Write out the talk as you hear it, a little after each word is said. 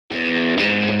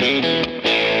Hello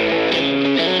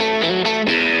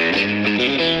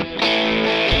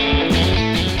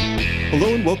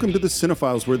and welcome to the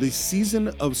Cinephiles, where the season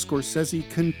of Scorsese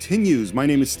continues. My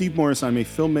name is Steve Morris. I'm a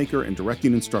filmmaker and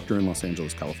directing instructor in Los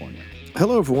Angeles, California.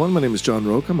 Hello, everyone. My name is John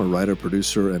Roque. I'm a writer,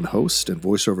 producer, and host and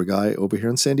voiceover guy over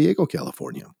here in San Diego,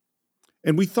 California.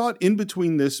 And we thought in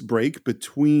between this break,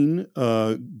 between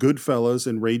Goodfellas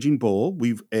and Raging Bull,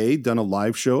 we've done a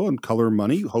live show on Color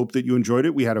Money. Hope that you enjoyed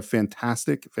it. We had a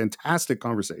fantastic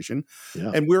conversation.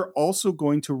 Yeah. And we're also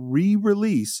going to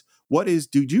re-release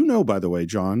did you know, by the way,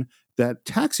 John, that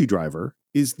Taxi Driver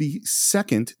is the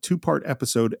second two-part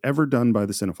episode ever done by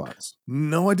the Cinephiles?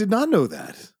 No, I did not know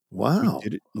that. Wow.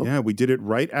 We did it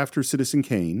right after Citizen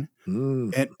Kane.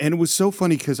 And it was so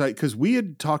funny because we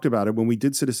had talked about it when we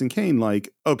did Citizen Kane, like,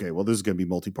 okay, well, this is going to be a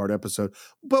multi-part episode,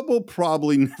 but we'll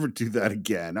probably never do that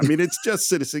again. I mean, it's just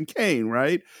Citizen Kane,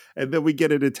 right? And then we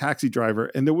get into Taxi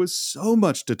Driver, and there was so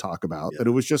much to talk about that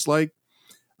it was just like,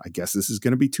 I guess this is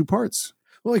going to be two parts.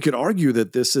 Well, you could argue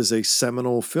that this is a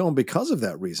seminal film because of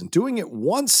that reason. Doing it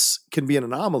once can be an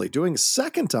anomaly. Doing a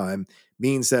second time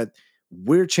means that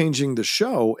we're changing the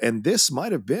show, and this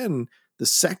might have been the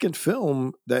second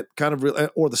film that kind of,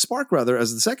 or the spark rather,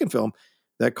 as the second film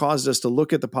that caused us to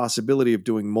look at the possibility of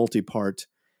doing multi-part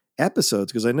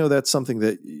episodes, because I know that's something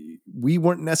that we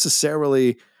weren't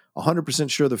necessarily 100%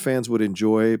 sure the fans would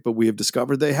enjoy, but we have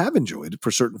discovered they have enjoyed,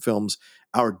 for certain films,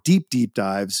 our deep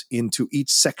dives into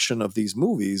each section of these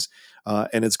movies.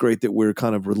 And it's great that we're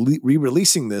kind of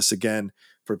re-releasing this again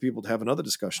for people to have another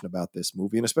discussion about this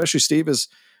movie. And especially, Steve, as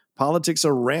politics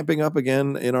are ramping up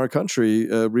again in our country,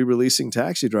 re-releasing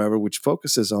Taxi Driver, which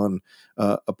focuses on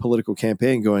a political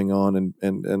campaign going on,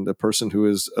 and a person who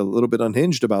is a little bit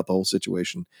unhinged about the whole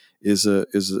situation is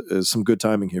some good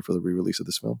timing here for the re-release of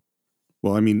this film.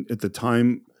 Well, I mean, at the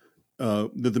time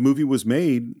that the movie was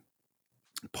made,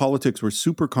 politics were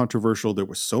super controversial. There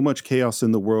was so much chaos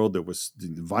in the world. There was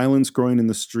violence growing in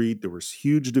the street. There was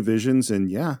huge divisions.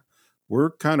 And yeah,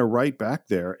 we're kind of right back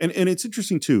there. And it's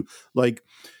interesting, too. Like,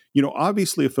 you know,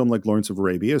 obviously a film like Lawrence of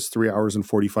Arabia is 3 hours and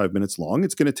 45 minutes long.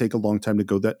 It's going to take a long time to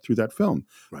go through that film.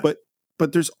 Right.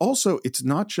 But there's also, it's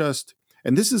not just...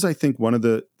 And this is, I think, one of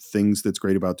the things that's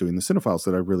great about doing the Cinephiles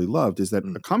that I really loved is that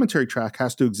a commentary track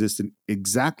has to exist in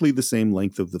exactly the same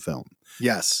length of the film.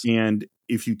 Yes. And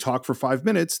if you talk for 5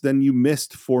 minutes, then you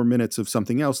missed 4 minutes of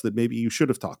something else that maybe you should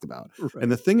have talked about. Right.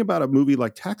 And the thing about a movie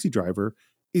like Taxi Driver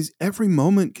is every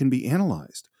moment can be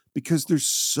analyzed because there's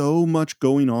so much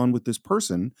going on with this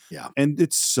person. Yeah. And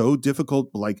it's so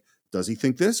difficult, like, does he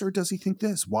think this or does he think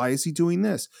this? Why is he doing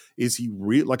this? Is he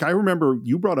real? Like, I remember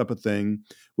you brought up a thing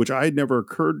which I had never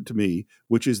occurred to me,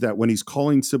 which is that when he's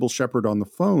calling Sybil Shepherd on the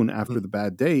phone after the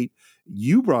bad date,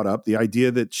 you brought up the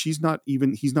idea that he's not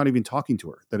even talking to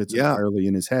her, that it's entirely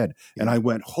in his head. Yeah. And I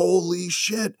went, holy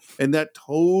shit. And that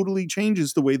totally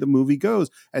changes the way the movie goes.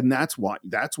 And that's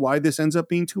why this ends up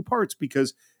being two parts,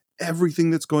 because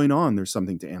everything that's going on, there's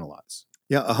something to analyze.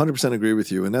 Yeah, 100% agree with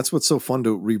you. And that's what's so fun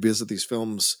to revisit these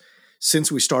films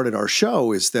since we started our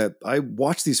show, is that I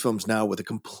watch these films now with a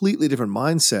completely different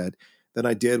mindset than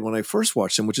I did when I first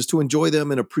watched them, which is to enjoy them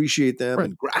and appreciate them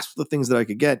and grasp the things that I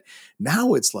could get.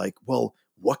 Now it's like, well,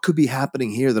 what could be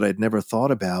happening here that I'd never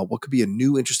thought about? What could be a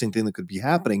new, interesting thing that could be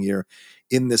happening here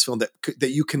in this film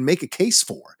that you can make a case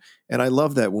for? And I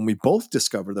love that when we both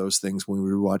discover those things when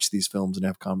we rewatch these films and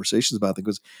have conversations about them,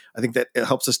 because I think that it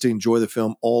helps us to enjoy the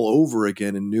film all over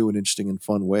again in new and interesting and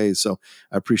fun ways. So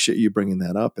I appreciate you bringing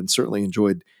that up, and certainly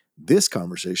enjoyed this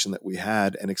conversation that we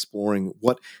had and exploring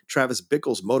what Travis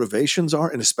Bickle's motivations are,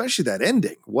 and especially that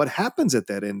ending. What happens at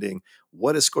that ending?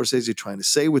 What is Scorsese trying to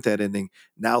say with that ending?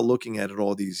 Now looking at it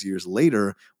all these years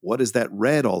later, what is that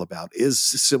red all about? Is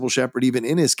Sybil Shepherd even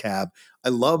in his cab? I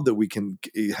love that we can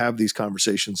have these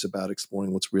conversations about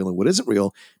exploring what's real and what isn't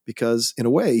real, because in a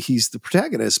way he's the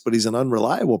protagonist, but he's an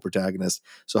unreliable protagonist.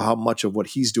 So how much of what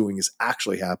he's doing is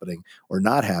actually happening or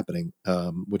not happening,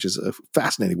 which is a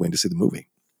fascinating way to see the movie.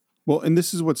 Well, and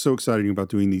this is what's so exciting about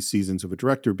doing these seasons of a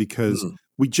director, because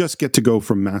we just get to go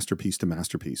from masterpiece to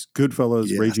masterpiece.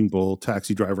 Goodfellas, Raging Bull,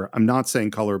 Taxi Driver. I'm not saying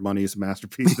Color of Money is a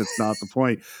masterpiece. That's not the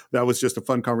point. That was just a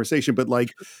fun conversation. But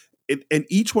like, and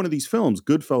each one of these films,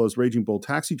 Goodfellas, Raging Bull,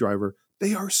 Taxi Driver,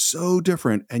 they are so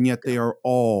different, and yet they are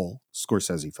all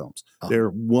Scorsese films.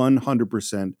 They're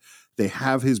 100%. They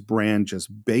have his brand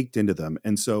just baked into them.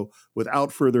 And so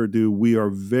without further ado, we are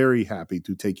very happy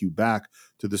to take you back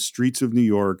to the streets of New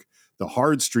York, the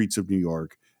hard streets of New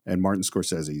York, and Martin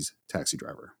Scorsese's Taxi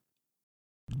Driver.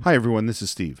 Hi everyone, this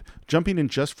is Steve. Jumping in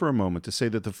just for a moment to say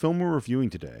that the film we're reviewing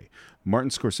today,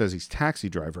 Martin Scorsese's Taxi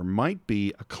Driver, might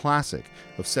be a classic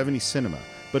of 70s cinema,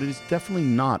 but it is definitely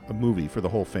not a movie for the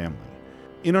whole family.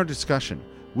 In our discussion,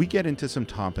 we get into some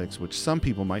topics which some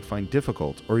people might find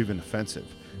difficult or even offensive.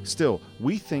 Still,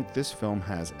 we think this film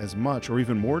has as much or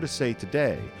even more to say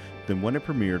today than when it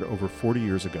premiered over 40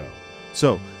 years ago.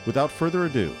 So, without further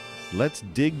ado, let's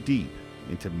dig deep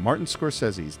into Martin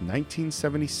Scorsese's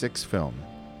 1976 film,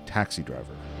 Taxi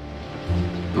Driver.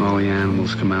 All the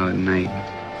animals come out at night.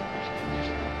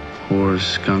 Whores,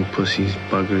 skunk pussies,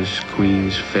 buggers,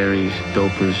 queens, fairies,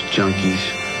 dopers, junkies.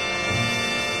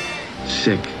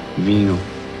 Sick, venal.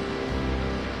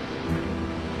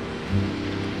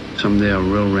 Someday a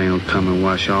real rain will come and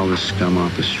wash all the scum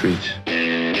off the streets.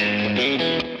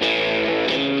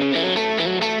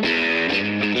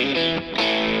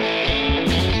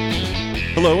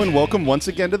 Hello and welcome once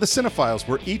again to The Cinephiles,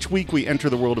 where each week we enter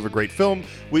the world of a great film.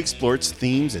 We explore its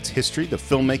themes, its history, the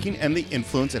filmmaking, and the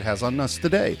influence it has on us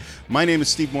today. My name is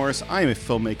Steve Morris. I am a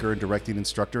filmmaker and directing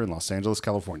instructor in Los Angeles,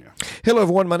 California. Hello,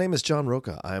 everyone. My name is John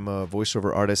Roca. I'm a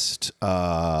voiceover artist,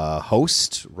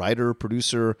 host, writer,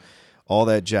 producer, all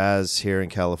that jazz here in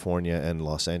California and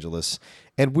Los Angeles.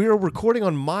 And we're recording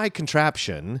on my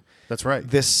contraption. That's right.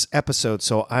 This episode,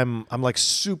 so I'm like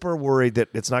super worried that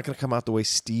it's not going to come out the way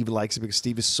Steve likes it, because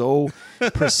Steve is so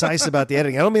precise about the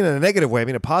editing. I don't mean in a negative way, I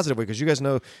mean a positive way, because you guys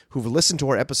know who've listened to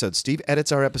our episodes. Steve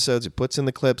edits our episodes, he puts in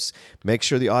the clips, makes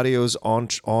sure the audio's on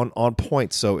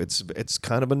point. So it's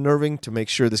kind of unnerving to make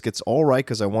sure this gets all right,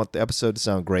 because I want the episode to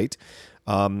sound great.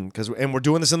 And we're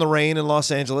doing this in the rain in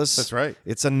Los Angeles. That's right.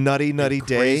 It's a nutty day.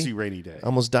 Crazy rainy day.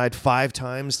 Almost died 5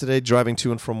 times today driving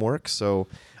to and from work. So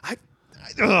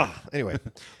anyway.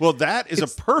 Well, that is a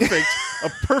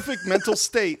perfect mental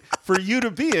state for you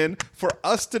to be in, for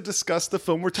us to discuss the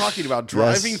film we're talking about,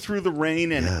 driving through the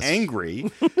rain and angry,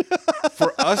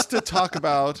 for us to talk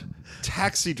about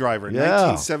Taxi Driver,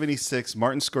 1976,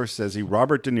 Martin Scorsese,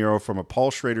 Robert De Niro, from a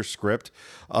Paul Schrader script.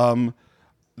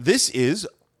 This is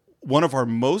one of our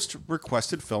most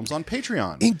requested films on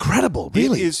Patreon. Incredible,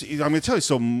 really. It is, I'm going to tell you,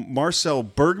 so Marcel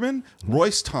Bergman,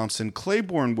 Royce Thompson,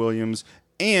 Claiborne Williams,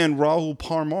 and Raul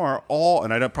Parmar, all,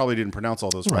 and I probably didn't pronounce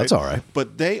all those right. That's all right.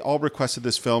 But they all requested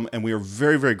this film, and we are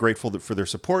very, very grateful for their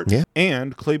support. Yeah.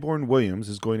 And Claiborne Williams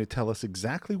is going to tell us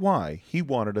exactly why he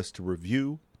wanted us to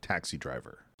review Taxi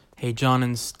Driver. Hey, John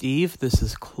and Steve, this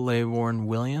is Claiborne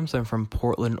Williams. I'm from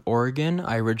Portland, Oregon.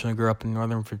 I originally grew up in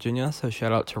Northern Virginia, so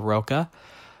shout out to Roca.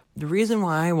 The reason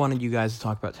why I wanted you guys to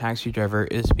talk about Taxi Driver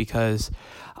is because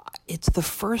it's the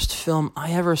first film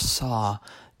I ever saw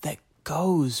that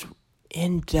goes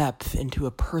in depth into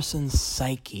a person's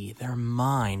psyche, their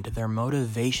mind, their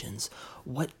motivations.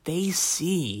 What they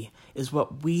see is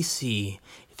what we see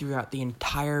throughout the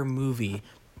entire movie.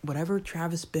 Whatever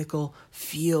Travis Bickle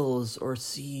feels or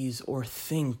sees or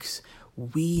thinks,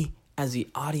 we as the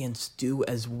audience do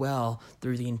as well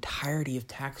through the entirety of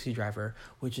Taxi Driver,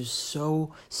 which is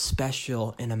so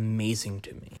special and amazing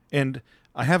to me. And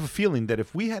I have a feeling that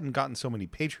if we hadn't gotten so many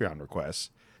Patreon requests,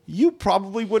 you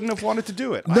probably wouldn't have wanted to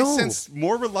do it. No. I sense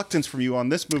more reluctance from you on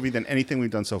this movie than anything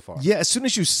we've done so far. Yeah, as soon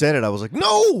as you said it, I was like,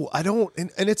 no, I don't.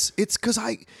 And it's because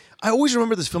I always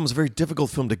remember this film is a very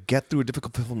difficult film to get through, a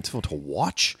difficult film to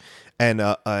watch. And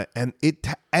it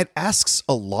asks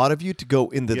a lot of you to go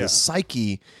into the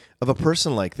psyche of a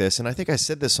person like this. And I think I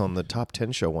said this on the Top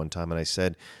 10 show one time, and I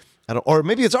said, or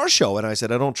maybe it's our show, and I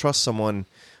said, I don't trust someone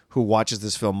who watches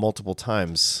this film multiple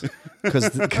times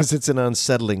because it's an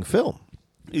unsettling film.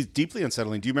 It's deeply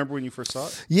unsettling. Do you remember when you first saw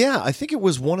it? Yeah, I think it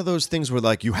was one of those things where,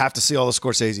 like, you have to see all the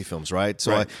Scorsese films, right?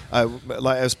 So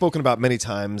I've spoken about many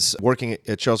times working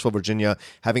at Charlottesville, Virginia,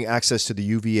 having access to the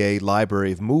UVA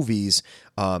library of movies.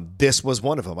 This was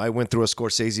one of them. I went through a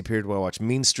Scorsese period where I watched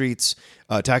Mean Streets,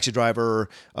 Taxi Driver,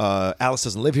 Alice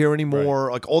Doesn't Live Here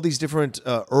Anymore, like all these different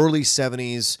early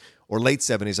 70s or late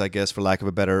 70s, I guess, for lack of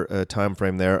a better time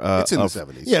frame there. It's in the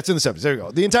 70s. Yeah, it's in the 70s. There you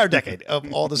go. The entire decade of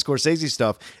all the Scorsese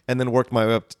stuff, and then worked my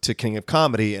way up to King of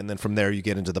Comedy, and then from there you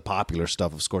get into the popular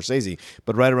stuff of Scorsese.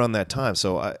 But right around that time,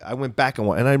 so I went back and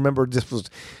I remember this was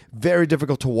very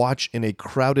difficult to watch in a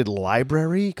crowded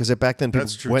library, because back then people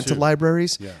went to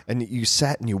libraries, and you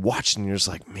sat and you watched, and you're just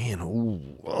like, man,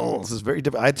 this is very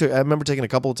difficult. I remember taking a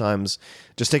couple of times,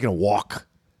 just taking a walk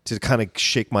to kind of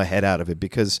shake my head out of it,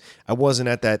 because I wasn't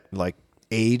at that like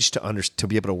age to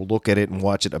be able to look at it and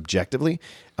watch it objectively.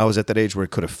 I was at that age where it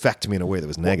could affect me in a way that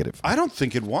was negative. I don't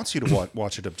think it wants you to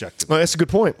watch it objectively. Well, that's a good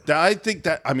point. I think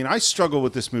that, I mean, I struggle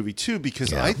with this movie too,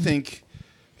 because I think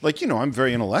like, I'm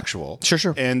very intellectual.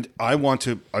 Sure. And I want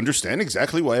to understand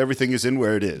exactly why everything is in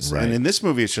where it is. Right. And in this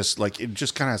movie, it's just like, it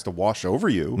just kind of has to wash over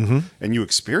you and you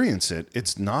experience it.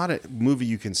 It's not a movie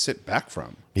you can sit back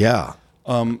from. Yeah.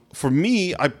 For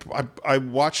me, I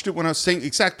watched it when I was saying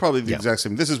probably the exact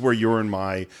same. This is where your and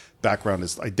my background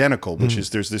is identical, which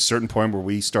is there's this certain point where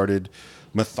we started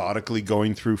methodically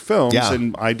going through films,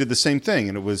 and I did the same thing.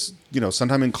 And it was,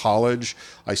 sometime in college,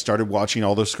 I started watching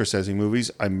all those Scorsese movies.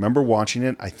 I remember watching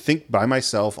it, I think by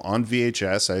myself on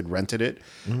VHS. I had rented it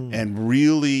and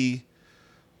really...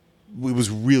 It was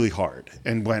really hard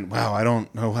and went, wow, I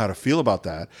don't know how to feel about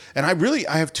that. And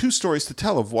I have two stories to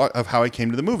tell of how I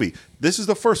came to the movie. This is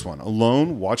the first one,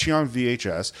 alone, watching on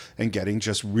VHS and getting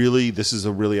this is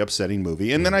a really upsetting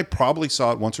movie. And then I probably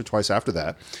saw it once or twice after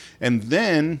that. And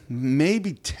then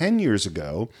maybe 10 years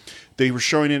ago, they were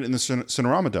showing it in the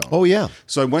Cinerama Dome. Oh, yeah.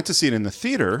 So I went to see it in the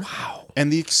theater. Wow.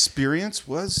 And the experience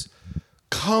was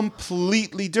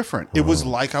completely different. It was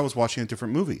like I was watching a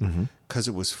different movie because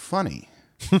it was funny.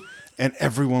 And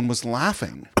everyone was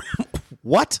laughing.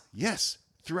 What? Yes.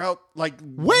 Throughout, like,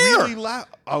 where? Really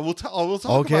I will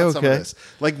talk about some of this.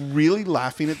 Like, really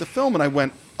laughing at the film. And I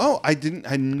went, I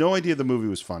had no idea the movie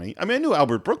was funny. I mean, I knew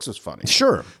Albert Brooks was funny.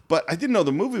 Sure. But I didn't know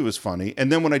the movie was funny.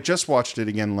 And then when I just watched it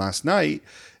again last night,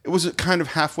 it was kind of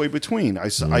halfway between.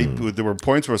 There were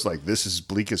points where I was like, this is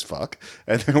bleak as fuck.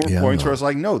 And there were points where I was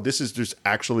like, no, this is just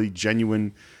actually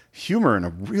genuine humor in a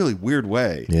really weird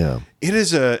way. Yeah. It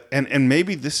is and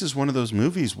maybe this is one of those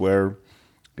movies where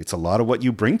it's a lot of what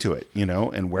you bring to it,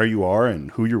 and where you are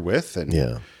and who you're with. And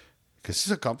because it's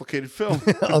a complicated film.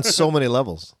 On so many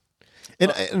levels.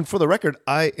 And for the record,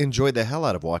 I enjoyed the hell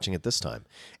out of watching it this time.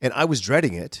 And I was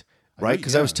dreading it, right?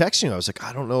 Because I was texting you. I was like,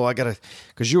 I don't know.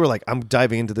 Because you were like, I'm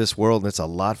diving into this world and it's a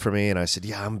lot for me. And I said,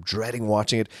 I'm dreading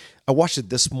watching it. I watched it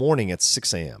this morning at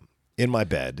 6 a.m. in my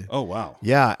bed. Oh, wow.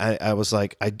 Yeah, I was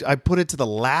like, I put it to the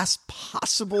last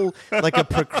possible, like a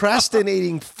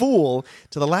procrastinating fool,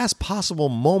 to the last possible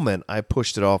moment. I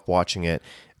pushed it off watching it.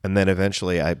 And then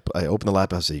eventually I opened the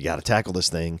laptop and said, you got to tackle this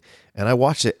thing. And I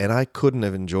watched it, and I couldn't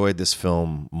have enjoyed this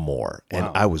film more. Wow.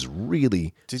 And I was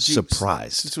really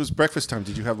surprised. Since it was breakfast time,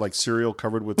 did you have like cereal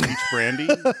covered with peach brandy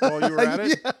while you were at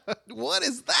it? Yeah. What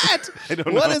is that? I don't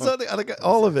know. What is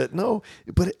all of it? No,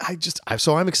 but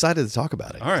so I'm excited to talk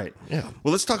about it. All right. Yeah.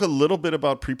 Well, let's talk a little bit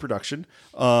about pre-production.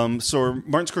 So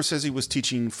Martin Scorsese was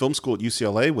teaching film school at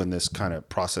UCLA when this kind of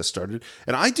process started.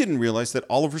 And I didn't realize that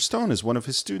Oliver Stone is one of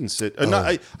his students.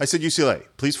 I said UCLA.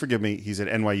 Please forgive me. He's at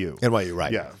NYU. NYU,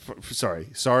 right. Yeah. Sorry,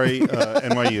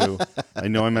 NYU. I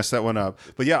know I messed that one up.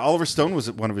 But yeah, Oliver Stone was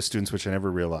one of his students, which I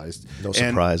never realized. No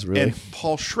surprise, really. And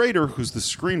Paul Schrader, who's the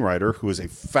screenwriter, who is a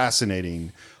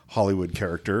fascinating Hollywood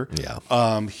character.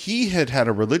 Yeah. He had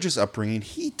a religious upbringing.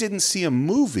 He didn't see a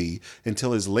movie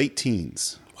until his late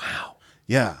teens. Wow.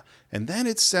 Yeah. And then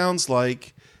it sounds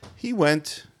like he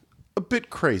went a bit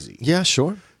crazy. Yeah,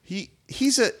 sure.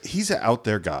 He's an out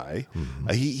there guy.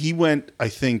 Mm-hmm. He went, I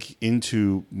think,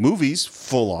 into movies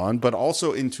full on, but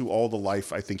also into all the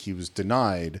life I think he was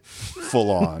denied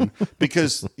full on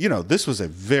because this was a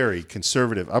very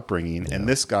conservative upbringing, and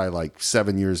this guy, like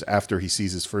 7 years after he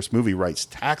sees his first movie, writes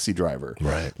Taxi Driver.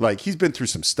 Right, like he's been through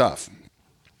some stuff.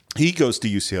 He goes to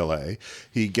UCLA.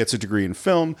 He gets a degree in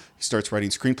film. He starts writing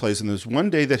screenplays, and there's one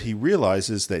day that he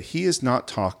realizes that he has not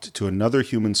talked to another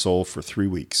human soul for 3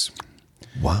 weeks.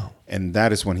 Wow. And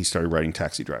that is when he started writing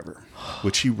Taxi Driver,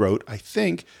 which he wrote, I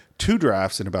think, 2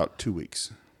 drafts in about 2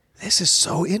 weeks. This is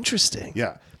so interesting.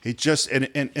 Yeah. It just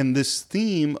and this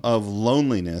theme of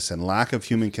loneliness and lack of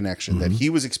human connection that he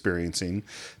was experiencing,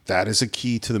 that is a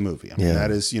key to the movie. I mean,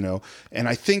 that is, and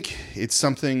I think it's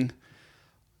something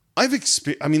I've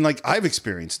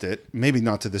experienced it, maybe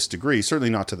not to this degree, certainly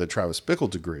not to the Travis Bickle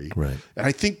degree. Right. And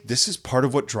I think this is part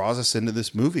of what draws us into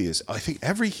this movie is I think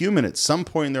every human at some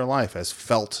point in their life has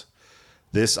felt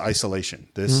this isolation,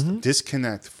 this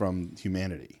disconnect from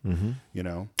humanity,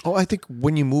 Oh, I think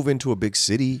when you move into a big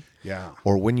city,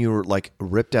 or when you're like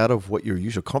ripped out of what your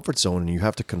usual comfort zone and you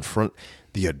have to confront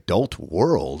the adult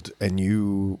world and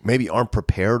you maybe aren't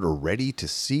prepared or ready to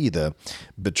see the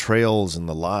betrayals and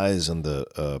the lies and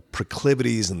the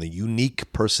proclivities and the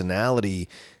unique personality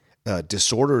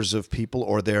disorders of people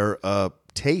or their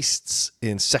tastes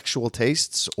in sexual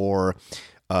tastes or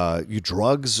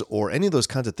drugs or any of those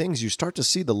kinds of things, you start to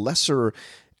see the lesser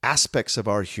aspects of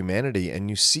our humanity, and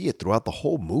you see it throughout the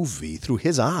whole movie through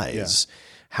his eyes,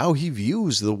 how he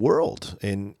views the world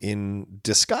in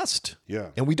disgust. Yeah.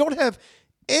 And we don't have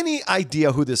any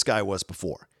idea who this guy was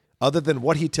before. other than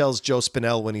what he tells Joe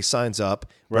Spinell when he signs up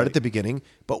right at the beginning.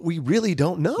 But we really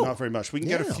don't know. Not very much. We can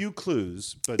get a few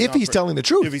clues, but if he's telling the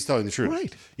truth. If he's telling the truth,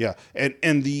 right? Yeah, and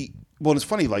it's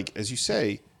funny. Like as you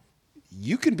say,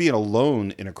 you can be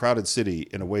alone in a crowded city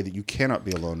in a way that you cannot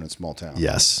be alone in a small town.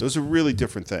 Yes, those are really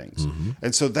different things.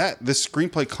 And so this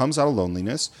screenplay comes out of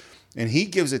loneliness, and he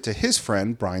gives it to his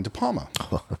friend Brian De Palma,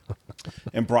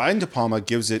 and Brian De Palma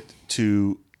gives it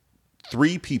to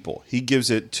 3 people. He gives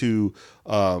it to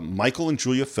Michael and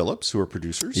Julia Phillips, who are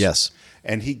producers. Yes.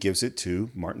 And he gives it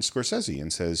to Martin Scorsese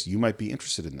and says, you might be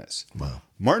interested in this. Wow.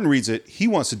 Martin reads it. He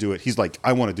wants to do it. He's like,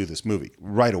 I want to do this movie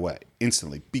right away,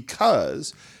 instantly,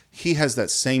 because he has that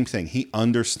same thing. He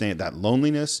understands that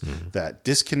loneliness, that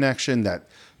disconnection, that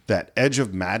edge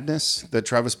of madness that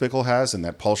Travis Bickle has and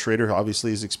that Paul Schrader obviously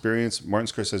has experienced. Martin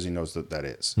Scorsese knows that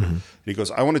is. And he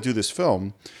goes, I want to do this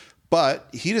film. But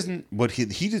he doesn't. What he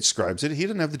describes it. He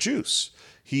didn't have the juice.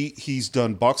 He's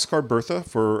done Boxcar Bertha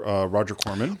for Roger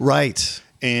Corman, right?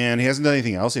 And he hasn't done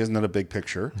anything else. He hasn't done a big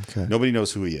picture. Okay. Nobody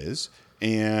knows who he is.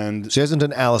 And she hasn't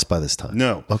done Alice by this time.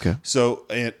 No. Okay. So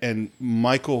and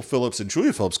Michael Phillips and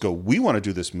Julia Phillips go, we want to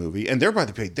do this movie, and they're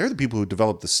the people who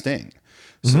developed The Sting.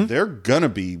 So they're going to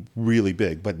be really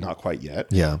big, but not quite yet.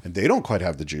 Yeah. And they don't quite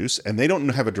have the juice. And they don't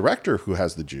have a director who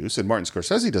has the juice. And Martin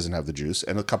Scorsese doesn't have the juice.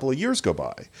 And a couple of years go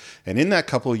by. And in that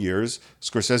couple of years,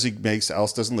 Scorsese makes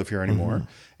Alice Doesn't Live Here Anymore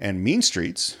and Mean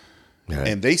Streets. Right.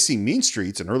 And they see Mean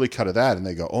Streets, an early cut of that, and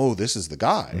they go, oh, this is the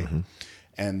guy.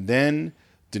 And then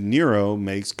De Niro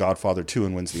makes Godfather 2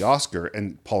 and wins the Oscar.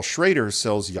 And Paul Schrader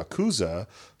sells Yakuza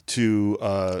to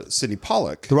Sidney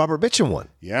Pollack. The Robert Mitchum one.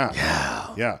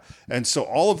 Yeah. And so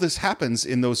all of this happens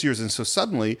in those years. And so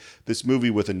suddenly this movie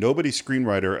with a nobody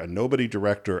screenwriter, a nobody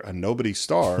director, a nobody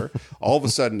star, all of a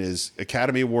sudden is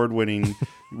Academy Award winning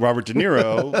Robert De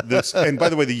Niro. And by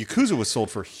the way, the Yakuza was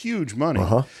sold for huge money.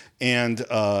 And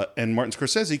Martin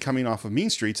Scorsese coming off of Mean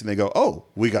Streets, and they go, oh,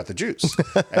 we got the juice.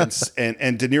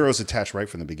 and De Niro's attached right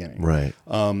from the beginning. Right.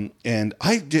 And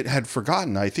I had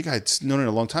forgotten, I think I had known it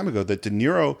a long time ago, that De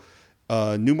Niro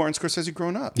knew Martin Scorsese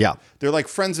growing up. Yeah. They're like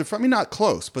friends of, I mean, not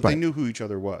close, but they knew who each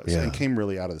other was and came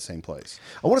really out of the same place.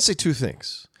 I want to say 2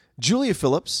 things. Julia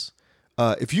Phillips,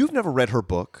 if you've never read her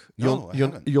book,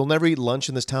 you'll never eat lunch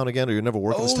in this town again, or you'll never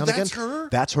work in this town again. That's her?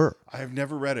 That's her. I have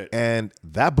never read it. And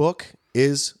that book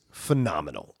is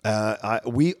phenomenal.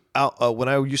 When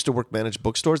I used to manage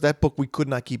bookstores, that book, we could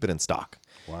not keep it in stock.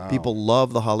 Wow. People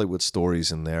love the Hollywood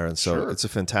stories in there, and so it's a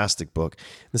fantastic book.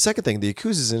 The second thing, the Yakuza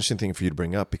is an interesting thing for you to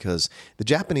bring up, because the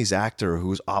Japanese actor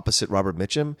who's opposite Robert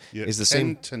Mitchum is the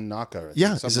same. Tanaka.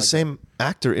 Is the same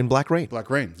actor in Black Rain. Black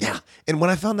Rain. Yeah. And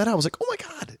when I found that out, I was like, oh my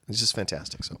God. It's just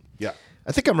fantastic. So yeah.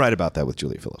 I think I'm right about that with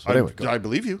Julia Phillips. But anyway, I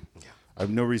believe you. Yeah. I have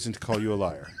no reason to call you a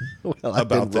liar. Well, I've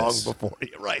been wrong before.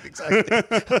 You're right, exactly.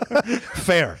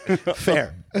 Fair.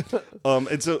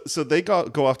 And so they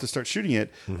go off to start shooting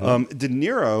it. De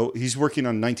Niro, he's working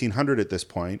on 1900 at this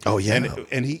point. Oh yeah,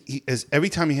 and he every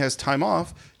time he has time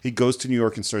off, he goes to New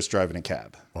York and starts driving a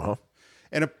cab.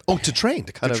 And to train.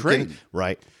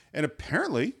 Right. And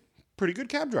apparently, pretty good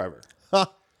cab driver.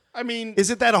 I mean, is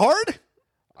it that hard?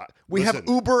 We have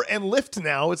Uber and Lyft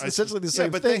now. It's essentially the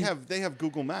same thing. But they have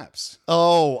Google Maps.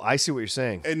 Oh, I see what you're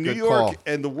saying. And New York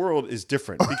and the world is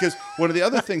different, because one of the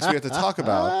other things we have to talk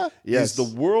about is the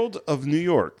world of New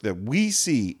York that we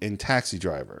see in Taxi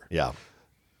Driver. Yeah,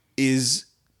 is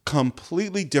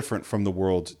completely different from the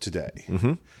world today.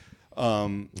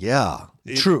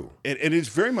 True. And it's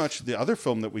very much the other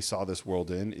film that we saw this world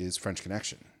in is French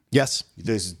Connection. Yes.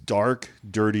 This dark,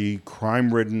 dirty,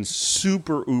 crime-ridden,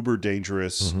 super uber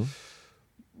dangerous,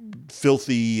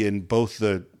 filthy in both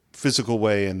the physical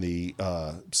way and the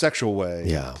sexual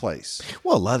way place.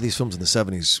 Well, a lot of these films in the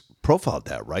 70s profiled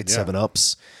that, right? Yeah. 7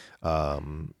 Ups. A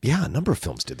number of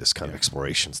films did this kind of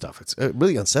exploration stuff. It's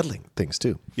really unsettling things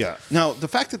too. Yeah. Now, the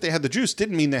fact that they had the juice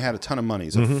didn't mean they had a ton of money.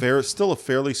 It's still a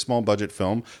fairly small budget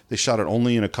film. They shot it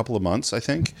only in a couple of months, I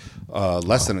think,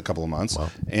 less than a couple of months,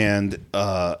 and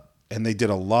they did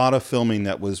a lot of filming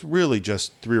that was really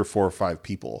just 3 or 4 or 5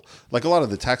 people. Like a lot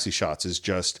of the taxi shots is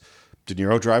just De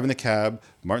Niro driving the cab,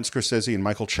 Martin Scorsese and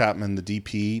Michael Chapman, the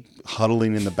DP,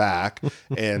 huddling in the back,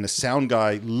 and a sound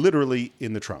guy literally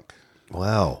in the trunk.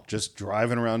 Wow. Just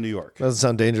driving around New York. Doesn't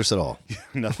sound dangerous at all.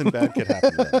 Nothing bad could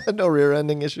happen there. No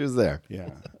rear-ending issues there. Yeah.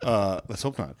 Let's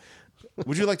hope not.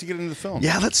 Would you like to get into the film?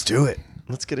 Yeah, let's do it.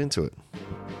 Let's get into it.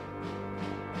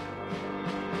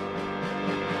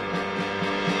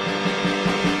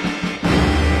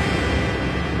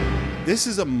 This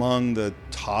is among the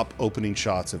top opening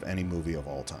shots of any movie of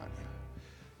all time.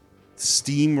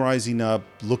 Steam rising up,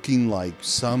 looking like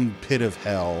some pit of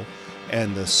hell,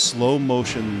 and the slow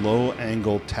motion, low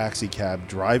angle taxi cab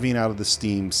driving out of the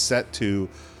steam set to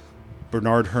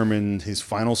Bernard Herrmann, his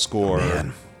final score.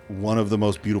 Man. One of the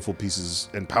most beautiful pieces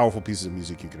and powerful pieces of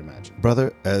music you can imagine.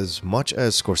 Brother, as much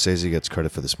as Scorsese gets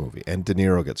credit for this movie, and De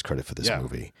Niro gets credit for this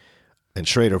movie, and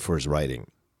Schrader for his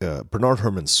writing, Bernard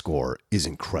Herrmann's score is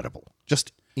incredible.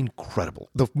 Just incredible.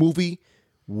 The movie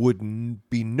would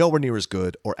be nowhere near as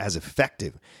good or as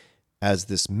effective as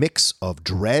this mix of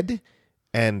dread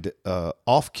and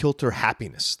off-kilter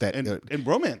happiness And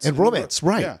romance. and romance,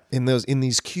 right? Yeah. In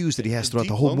these cues that he has throughout the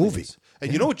Deep whole loneliness. movie.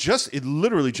 And you know what? It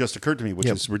literally just occurred to me, which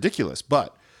is ridiculous.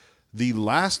 But the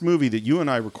last movie that you and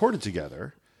I recorded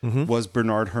together was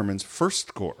Bernard Herrmann's first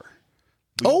score.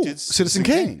 We did Citizen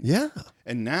Kane. Yeah.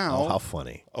 And now, How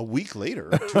funny. a week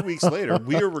later, 2 weeks later,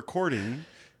 we are recording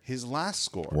his last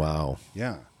score. Wow.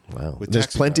 Yeah. Wow. With There's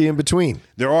Taxi plenty Driver. in between.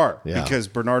 There are, Yeah. because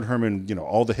Bernard Herrmann,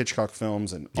 all the Hitchcock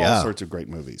films and all Yeah. sorts of great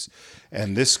movies.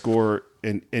 And this score,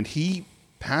 and he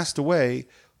passed away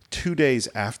 2 days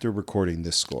after recording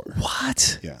this score.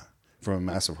 What? Yeah. From a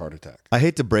massive heart attack. I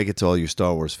hate to break it to all you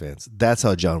Star Wars fans. That's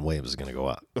how John Williams is going to go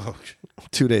out. Oh,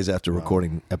 2 days after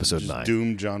recording episode just 9.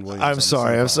 doomed John Williams. I'm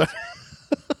sorry. I'm sorry.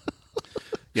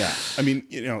 Yeah. I mean,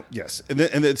 yes. And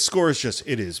the score is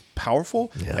it is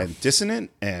powerful Yeah. and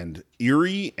dissonant and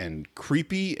eerie and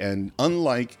creepy and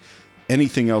unlike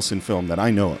anything else in film that I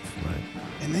know of. Right.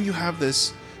 And then you have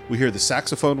this, we hear the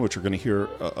saxophone, which we're going to hear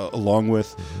along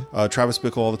with Travis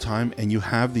Bickle all the time. And you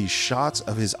have these shots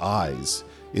of his eyes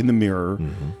in the mirror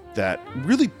that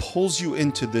really pulls you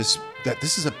into this, that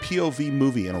this is a POV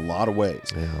movie in a lot of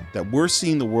ways. Yeah. That we're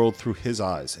seeing the world through his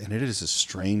eyes. And it is a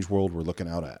strange world we're looking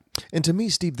out at. And to me,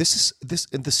 Steve,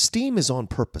 and the steam is on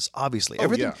purpose, obviously. Oh,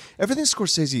 Everything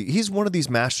Scorsese, he's one of these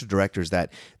master directors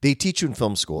that they teach you in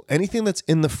film school. Anything that's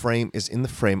in the frame is in the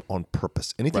frame on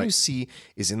purpose. Anything you see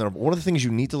is in there. One of the things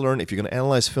you need to learn if you're going to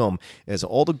analyze film is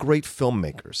all the great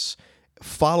filmmakers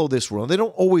follow this rule. They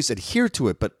don't always adhere to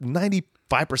it, but 95%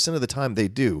 of the time they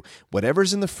do.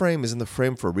 Whatever's in the frame is in the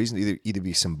frame for a reason, either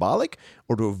be symbolic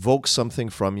or to evoke something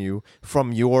from you,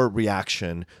 from your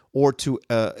reaction, or to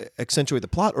accentuate the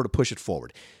plot or to push it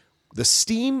forward. The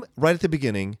steam right at the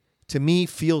beginning, to me,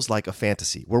 feels like a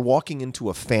fantasy. We're walking into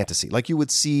a fantasy, like you would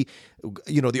see,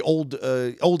 the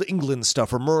old England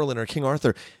stuff, or Merlin or King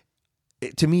Arthur.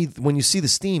 To me, when you see the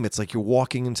steam, it's like you're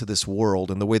walking into this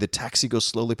world, and the way the taxi goes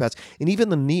slowly past, and even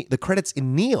the credits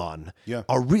in neon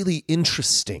are really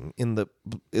interesting in the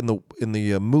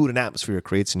mood and atmosphere it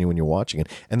creates in you when you're watching it.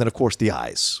 And then, of course, the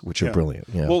eyes, which are brilliant.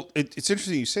 Yeah. Well, it's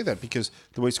interesting you say that, because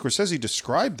the way Scorsese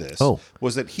described this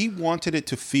was that he wanted it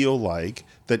to feel like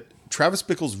that Travis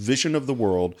Bickle's vision of the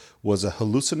world was a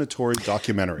hallucinatory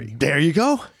documentary. There you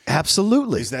go.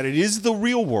 Absolutely. Is that it is the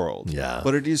real world,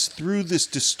 but it is through this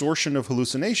distortion of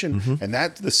hallucination, and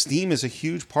that the steam is a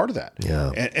huge part of that.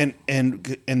 Yeah.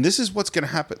 And this is what's going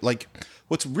to happen. Like,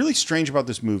 what's really strange about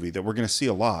this movie that we're going to see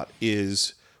a lot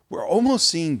is we're almost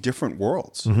seeing different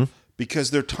worlds.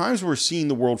 Because there are times we're seeing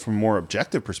the world from a more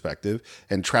objective perspective,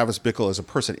 and Travis Bickle as a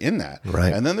person in that.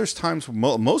 Right. And then there's times,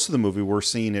 most of the movie, we're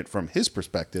seeing it from his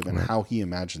perspective and how he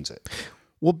imagines it.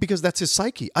 Well, because that's his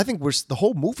psyche. I think the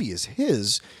whole movie is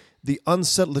his, the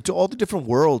unsettled, to all the different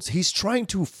worlds. He's trying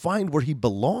to find where he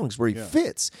belongs, where he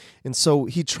fits. And so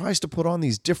he tries to put on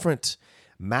these different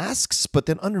masks, but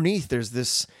then underneath there's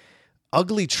this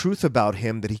ugly truth about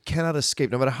him that he cannot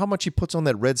escape. No matter how much he puts on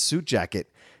that red suit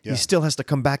jacket, he still has to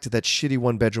come back to that shitty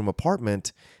one-bedroom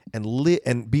apartment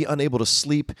and be unable to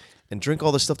sleep and drink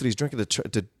all the stuff that he's drinking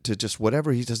to just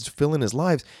whatever he does to fill in his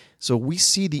lives. So we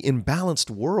see the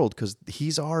imbalanced world because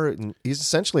he's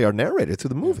essentially our narrator through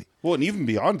the movie. Well, and even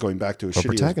beyond going back to a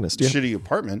protagonist, shitty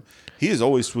apartment, he is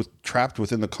always trapped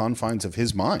within the confines of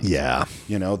his mind. Yeah.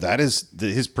 That is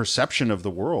his perception of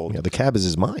the world. Yeah, the cab is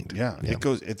his mind. Yeah. It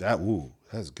goes,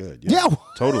 that's good. Yeah.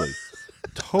 Totally.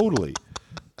 Totally.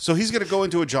 So he's going to go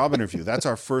into a job interview. That's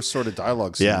our first sort of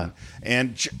dialogue scene. Yeah.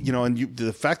 And,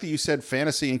 the fact that you said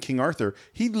fantasy and King Arthur,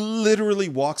 he literally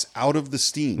walks out of the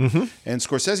steam. And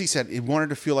Scorsese said he wanted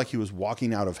to feel like he was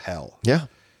walking out of hell. Yeah.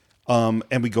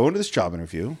 And we go into this job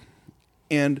interview,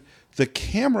 and the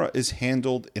camera is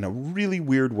handled in a really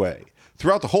weird way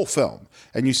throughout the whole film.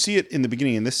 And you see it in the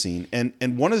beginning in this scene. And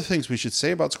one of the things we should say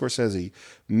about Scorsese,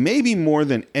 maybe more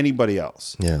than anybody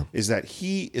else, is that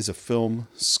he is a film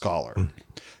scholar.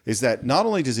 Is that not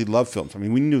only does he love films, I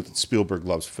mean, we knew that Spielberg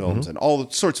loves films and all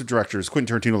sorts of directors,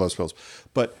 Quentin Tarantino loves films,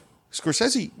 but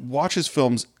Scorsese watches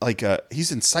films like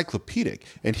he's encyclopedic,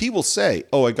 and he will say,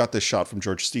 "Oh, I got this shot from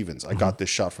George Stevens. I got this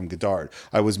shot from Godard.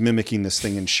 I was mimicking this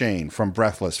thing in Shane, from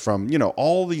Breathless, from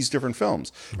all these different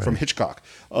films, from Hitchcock."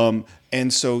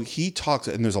 And so he talks,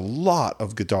 and there's a lot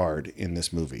of Godard in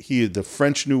this movie. The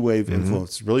French New Wave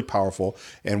influence is really powerful,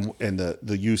 and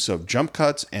the use of jump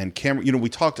cuts and camera. We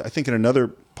talked, I think, in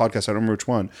another podcast, I don't remember which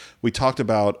one, we talked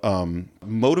about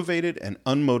motivated and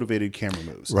unmotivated camera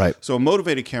moves. Right. So a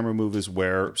motivated camera move is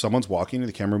where someone's walking and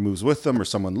the camera moves with them, or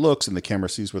someone looks and the camera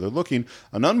sees where they're looking.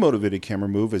 An unmotivated camera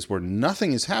move is where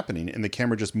nothing is happening and the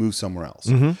camera just moves somewhere else.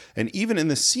 And even in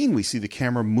this scene, we see the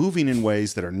camera moving in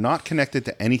ways that are not connected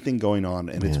to anything going on,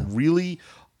 and it's really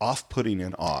off-putting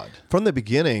and odd. From the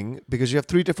beginning, because you have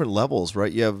three different levels,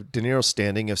 right? You have De Niro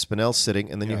standing, you have Spinell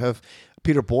sitting, and then you have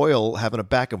Peter Boyle having a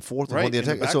back and forth Right, with the in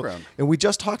the attack. background. And we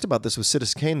just talked about this with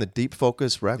Citizen Kane, the deep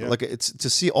focus, right? Like it's to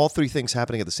see all three things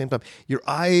happening at the same time. Your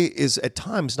eye is at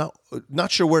times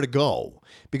not sure where to go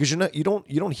because you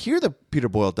don't hear the Peter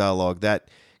Boyle dialogue that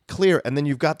clear, and then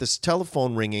you've got this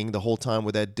telephone ringing the whole time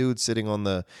with that dude sitting on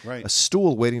a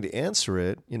stool waiting to answer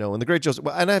it, and the great Joseph.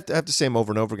 And I have to say him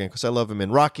over and over again because I love him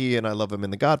in Rocky and I love him in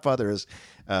The Godfather. As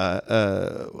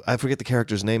I forget the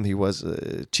character's name. He was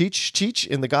Cheech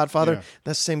in The Godfather. Yeah.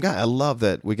 That's the same guy. I love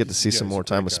that we get to see some more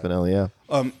time with Spinelli.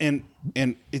 Yeah,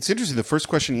 And it's interesting. The first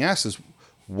question he asks is,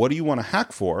 "What do you want to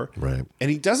hack for?" Right.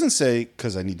 And he doesn't say,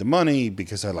 "Because I need the money,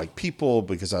 because I like people,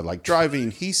 because I like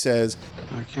driving." He says,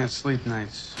 I can't sleep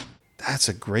nights. "That's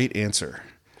a great answer."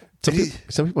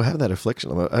 Some people have that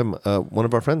affliction. One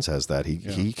of our friends has that.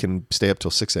 He can stay up till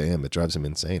 6 a.m. It drives him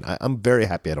insane. I'm very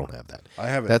happy I don't have that. I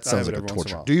have it. That I sounds have it like a every once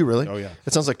in a torture. while. Do you really? Oh yeah.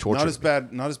 It sounds like torture.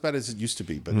 Not as bad as it used to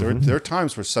be, but there are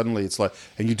times where suddenly it's like,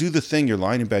 and you do the thing. You're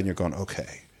lying in bed and you're going,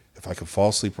 "Okay, if I could fall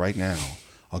asleep right now,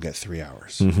 I'll get 3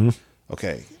 hours."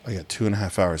 Okay, I got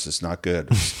 2.5 hours. It's not good.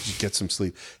 Just get some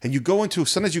sleep. And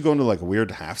sometimes you go into like a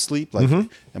weird half sleep. Like,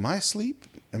 am I asleep?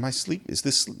 Am I asleep? Is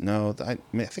this? No, I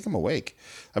think I'm awake.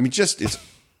 I mean,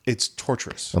 it's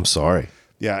torturous. I'm sorry.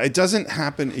 Yeah, it doesn't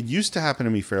happen. It used to happen to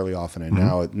me fairly often,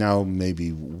 and now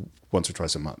maybe once or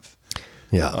twice a month.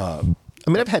 Yeah. I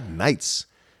mean, I've had nights,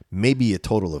 maybe a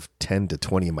total of 10 to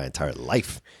 20 in my entire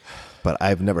life, but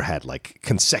I've never had like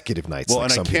consecutive nights. Well,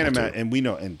 like and I some can't people do. imagine, and we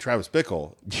know, and Travis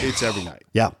Bickle, it's every night.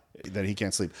 Yeah. That he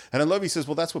can't sleep. And I love he says,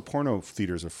 "Well, that's what porno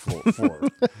theaters are for."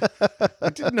 I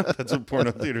didn't know that's what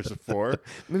porno theaters are for.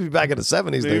 Maybe back in the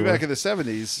 70s. Maybe back in the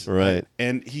 70s. Right.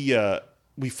 And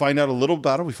we find out a little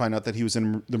about him. We find out that he was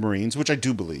in the Marines, which I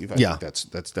do believe. I think that's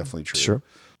definitely true. Sure.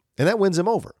 And that wins him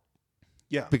over.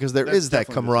 Yeah. Because there is that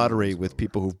camaraderie with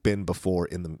people who've been before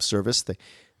in the service.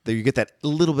 You get that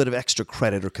little bit of extra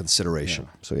credit or consideration.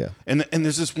 Yeah. So, yeah. And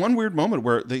there's this one weird moment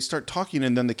where they start talking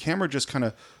and then the camera just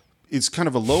it's kind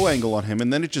of a low angle on him,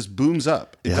 and then it just booms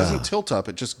up. It doesn't tilt up.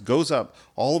 It just goes up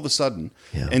all of a sudden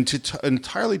and to an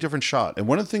entirely different shot. And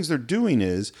one of the things they're doing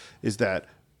is that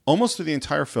almost through the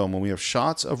entire film, when we have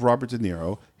shots of Robert De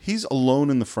Niro, he's alone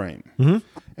in the frame.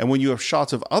 And when you have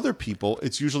shots of other people,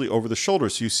 it's usually over the shoulder.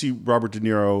 So you see Robert De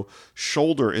Niro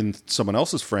shoulder in someone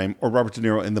else's frame, or Robert De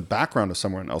Niro in the background of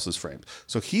someone else's frame.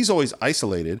 So he's always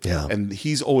isolated, and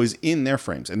he's always in their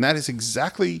frames. And that is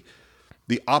exactly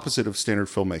the opposite of standard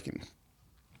filmmaking.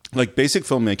 Like basic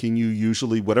filmmaking, you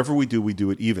usually, whatever we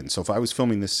do it even. So if I was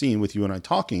filming this scene with you and I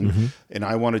talking, and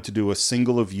I wanted to do a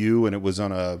single of you and it was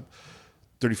on a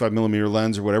 35 millimeter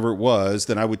lens or whatever it was,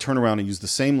 then I would turn around and use the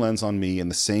same lens on me and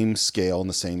the same scale and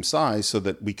the same size so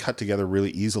that we cut together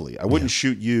really easily. I wouldn't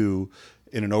shoot you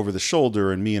in an over the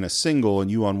shoulder and me in a single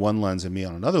and you on one lens and me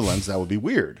on another lens. That would be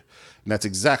weird. And that's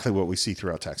exactly what we see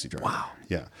throughout Taxi Driver. Wow.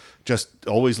 Yeah. Just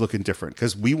always looking different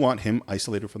because we want him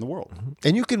isolated from the world.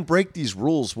 And you can break these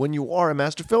rules when you are a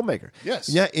master filmmaker. Yes.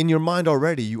 Yeah, in your mind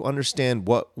already, you understand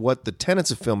what the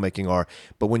tenets of filmmaking are,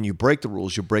 but when you break the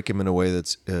rules, you break them in a way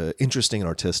that's interesting and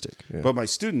artistic. Yeah. But my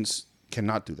students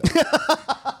cannot do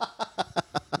that.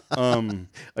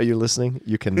 Are you listening?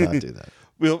 You cannot do that.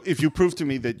 Well, if you prove to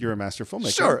me that you're a master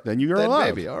filmmaker, Sure. then you're Then allowed.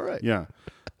 maybe, all right. Yeah.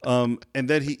 And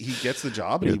then he gets the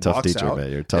job and You're he a tough walks teacher, out.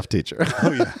 man. You're a tough teacher.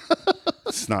 Oh yeah.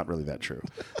 It's not really that true.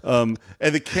 And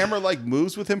the camera like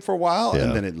moves with him for a while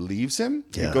and then it leaves him.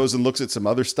 Yeah. It goes and looks at some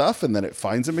other stuff and then it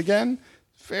finds him again.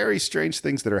 Very strange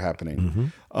things that are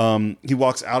happening. He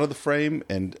walks out of the frame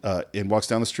and walks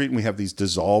down the street, and we have these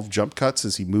dissolved jump cuts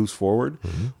as he moves forward,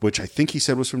 which I think he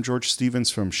said was from George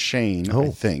Stevens from Shane, I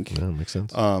think. Yeah, makes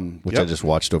sense. Which I just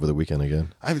watched over the weekend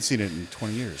again. I haven't seen it in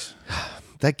 20 years.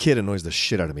 That kid annoys the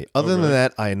shit out of me. Other than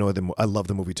that, I love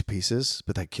the movie to pieces,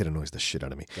 but that kid annoys the shit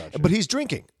out of me. Gotcha. But he's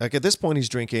drinking. Like at this point, he's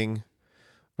drinking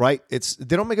right?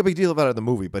 They don't make a big deal about it in the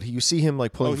movie, but you see him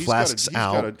like pulling flasks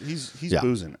out. He's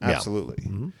boozing, absolutely.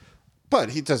 Mm-hmm.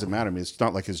 But it doesn't matter. I mean, it's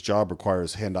not like his job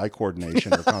requires hand-eye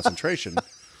coordination or concentration.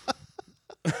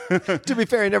 To be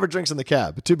fair, he never drinks in the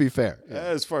cab. To be fair,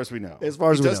 as far as we know, he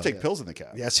does take pills in the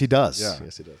cab. Yes, he does. Yeah.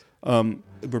 Yes, he does.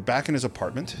 We're back in his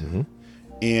apartment,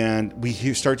 and we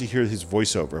start to hear his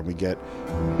voiceover, and we get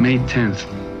May 10th.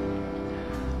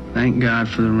 Thank God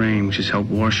for the rain, which has helped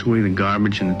wash away the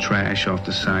garbage and the trash off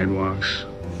the sidewalks.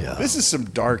 Yeah, this is some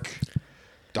dark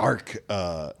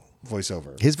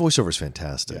voiceover. His voiceover is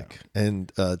fantastic,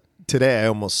 and today I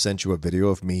almost sent you a video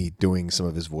of me doing some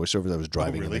of his voiceovers. I was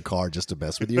driving in the car just to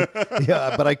mess with you.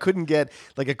 Yeah, but I couldn't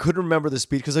remember the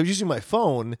speed because I was using my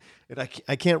phone, and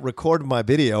I can't record my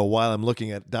video while I'm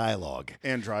looking at dialogue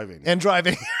and driving.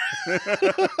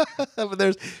 But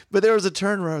there was a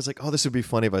turn where I was like, oh, this would be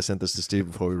funny if I sent this to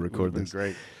Steve before we record this.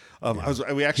 Great.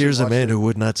 We actually Here's a man who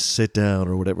would not sit down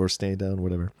or whatever, or stay down,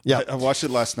 whatever. Yeah, I watched it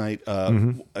last night.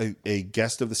 A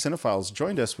guest of the Cinephiles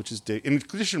joined us, which is Dave. In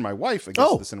addition, my wife, a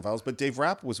guest of the Cinephiles, but Dave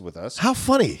Rapp was with us. How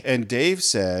funny! And Dave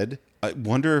said, "I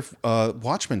wonder if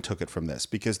Watchmen took it from this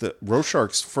because the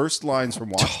Rorschach's first lines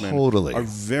from Watchmen are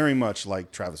very much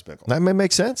like Travis Bickle. That may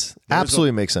make sense.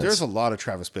 Absolutely makes sense. There's a lot of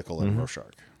Travis Bickle in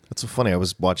Rorschach. That's so funny. I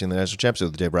was watching the National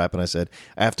Championship with Dave Rapp, and I said,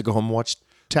 I have to go home and watch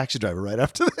Taxi Driver right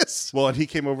after this. Well, and he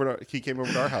came over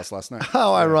to our house last night.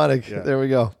 How ironic. Yeah. There we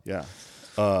go. Yeah.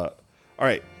 All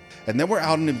right. And then we're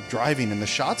out and driving, and the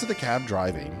shots of the cab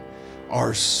driving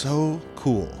are so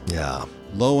cool. Yeah.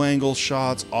 Low angle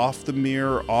shots off the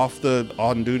mirror, off the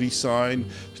on duty sign,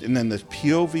 and then the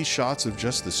POV shots of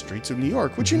just the streets of New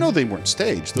York, which they weren't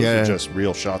staged. Those are just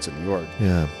real shots of New York.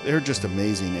 Yeah. They're just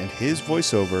amazing. And his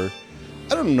voiceover,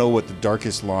 I don't know what the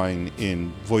darkest line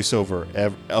in voiceover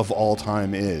of all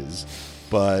time is,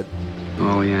 but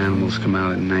all the animals come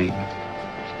out at night.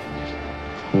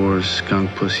 Whores, skunk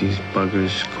pussies,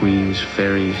 buggers, queens,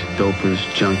 fairies, dopers,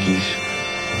 junkies.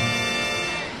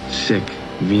 Sick,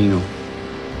 venal.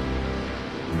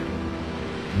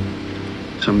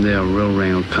 Someday a real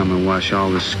rain will come and wash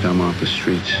all this scum off the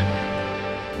streets.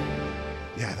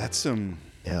 Yeah,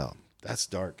 that's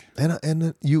dark.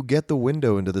 And you get the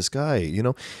window into this guy,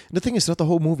 And the thing is, not the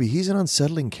whole movie. He's an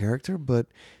unsettling character, but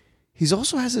he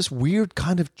also has this weird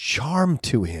kind of charm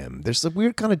to him. There's a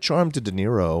weird kind of charm to De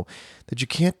Niro that you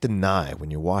can't deny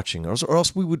when you're watching, or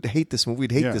else we would hate this movie.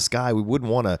 We'd hate this guy. We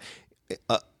wouldn't want to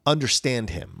understand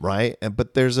him, right?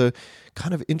 But there's a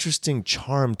kind of interesting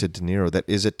charm to De Niro that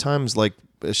is at times like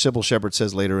Sybil Shepherd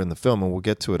says later in the film, and we'll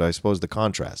get to it, I suppose, the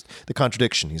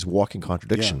contradiction. He's walking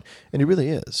contradiction, and he really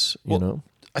is, you know?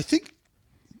 I think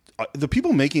the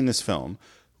people making this film,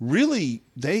 really,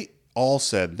 they all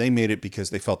said they made it because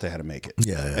they felt they had to make it.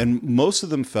 Yeah. And most of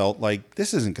them felt like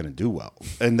this isn't going to do well,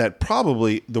 and that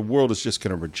probably the world is just going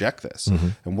to reject this.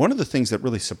 And one of the things that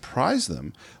really surprised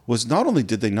them was not only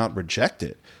did they not reject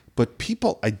it, but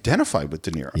people identified with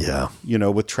De Niro. Yeah.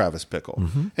 With Travis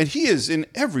Bickle. And he is in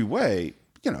every way,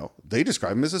 they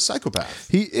describe him as a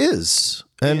psychopath. He is.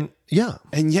 And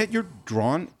yet you're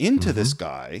drawn into this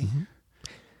guy.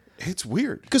 It's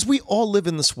weird. Because we all live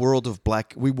in this world of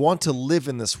we want to live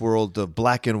in this world of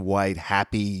black and white,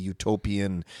 happy,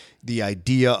 utopian, the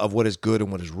idea of what is good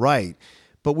and what is right.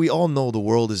 But we all know the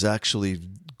world is actually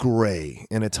gray,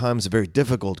 and at times a very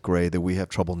difficult gray that we have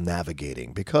trouble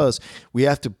navigating because we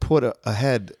have to put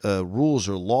ahead rules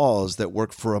or laws that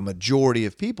work for a majority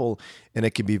of people, and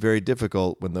it can be very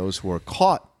difficult when those who are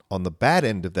caught on the bad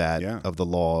end of that of the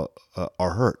law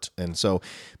are hurt. And so,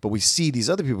 but we see these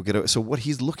other people get it. So what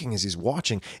he's looking as he's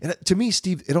watching, and to me,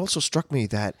 Steve, it also struck me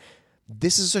that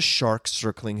this is a shark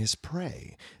circling his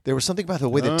prey. There was something about the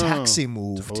way the taxi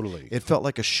moved. Totally. It felt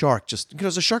like a shark just,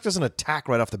 because a shark doesn't attack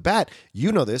right off the bat.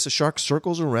 You know this. A shark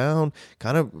circles around,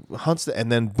 kind of hunts,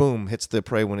 and then boom, hits the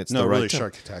prey when it's the right time.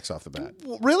 Shark attacks off the bat.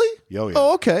 Really? Oh, yeah.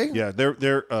 Oh, okay. Yeah,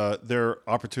 they're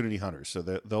opportunity hunters. So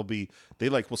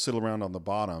will sit around on the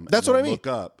bottom. That's what I mean. Look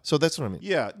up. So that's what I mean.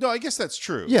 Yeah. No, I guess that's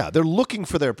true. Yeah, they're looking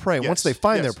for their prey. Yes. Once they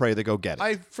find their prey, they go get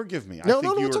it. Forgive me. No, I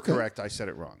think you it's were okay. correct. I said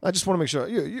it wrong. I just want to make sure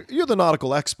you're the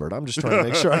nautical expert. I'm just trying to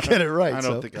make sure I get it right. I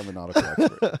don't think I'm a nautical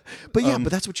expert. But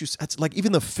but that's what it's like.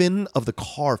 Even the fin of the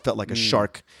car felt like a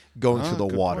shark going through the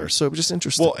water. Point. So it was just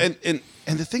interesting. Well, and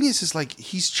the thing is like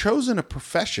he's chosen a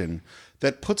profession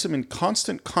that puts him in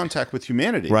constant contact with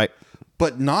humanity, right?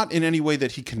 But not in any way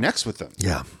that he connects with them.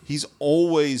 Yeah, he's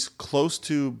always close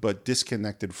to but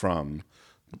disconnected from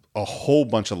a whole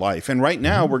bunch of life. And right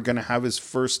now we're going to have he's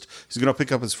going to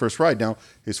pick up his first ride. Now,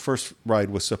 his first ride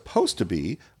was supposed to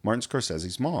be Martin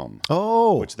Scorsese's mom.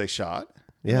 Oh. Which they shot.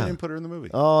 Yeah. They didn't put her in the movie.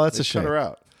 Oh, that's a shame. Cut her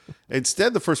out.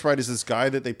 Instead, the first ride is this guy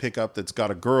that they pick up that's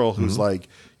got a girl who's like,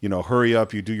 hurry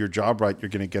up, you do your job right, you're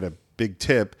going to get a big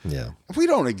tip. Yeah. We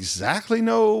don't exactly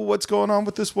know what's going on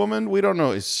with this woman. We don't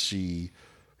know. Is she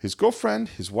his girlfriend,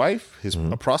 his wife,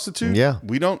 a prostitute? Yeah.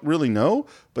 We don't really know,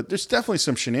 but there's definitely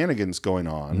some shenanigans going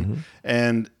on.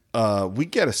 And we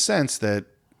get a sense that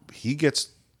he gets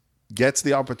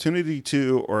the opportunity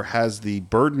to, or has the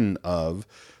burden of,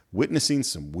 witnessing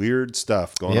some weird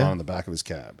stuff going on in the back of his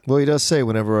cab. Well, he does say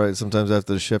whenever sometimes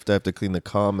after the shift, I have to clean the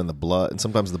cum and the blood, and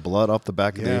sometimes the blood off the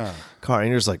back of the car. And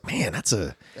you're just like, man, that's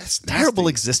terrible nasty.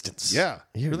 existence. Yeah,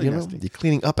 Really nasty. You're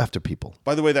cleaning up after people.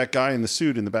 By the way, that guy in the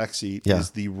suit in the back seat is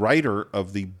the writer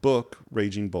of the book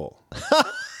Raging Bull.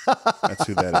 That's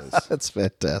who that is. That's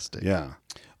fantastic. Yeah.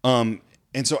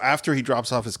 And so after he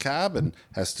drops off his cab and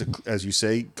has to, as you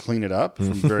say, clean it up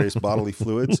from various bodily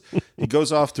fluids, he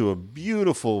goes off to a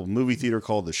beautiful movie theater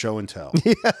called the Show and Tell.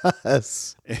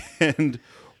 Yes. And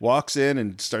walks in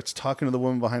and starts talking to the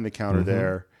woman behind the counter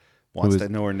there, wants to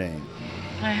know her name.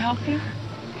 Can I help you?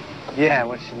 Yeah,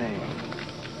 what's your name?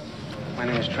 My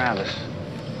name is Travis.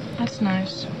 That's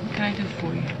nice. What can I do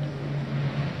for you?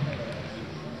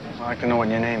 I'd like to know what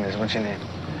your name is. What's your name?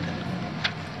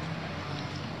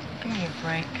 Give me a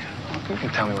break. Well, you can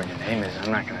tell me what your name is.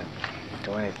 I'm not going to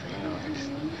do anything, It's...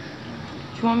 Do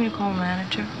you want me to call the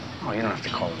manager? Oh, you don't have to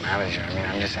call the manager. I mean,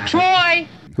 I'm just asking. Troy!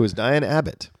 Who is Diane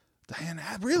Abbott, Diane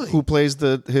really? who plays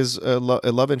his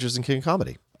love interest in King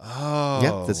Comedy. Oh,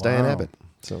 Yeah, that's Diane Abbott.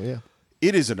 So, yeah.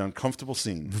 It is an uncomfortable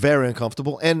scene. Very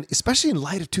uncomfortable. And especially in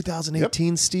light of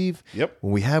 2018, Steve. Yep.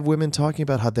 When we have women talking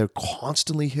about how they're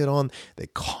constantly hit on,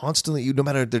 no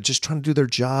matter, they're just trying to do their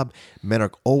job, men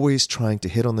are always trying to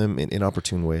hit on them in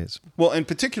inopportune ways. Well, in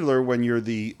particular, when you're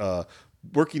the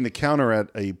working the counter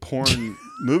at a porn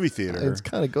movie theater. It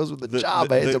kind of goes with the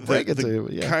job. I hate to break it to you.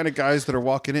 The kind of guys that are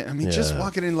walking in. I mean, just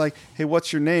walking in like, hey,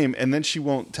 what's your name? And then she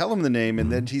won't tell him the name.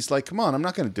 And then he's like, come on, I'm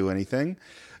not going to do anything.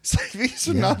 It's like, these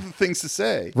are not the things to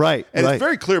say. Right. And it's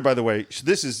very clear, by the way,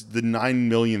 this is the 9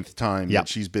 millionth time Yep. that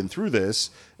she's been through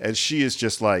this. And she is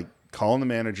just like calling the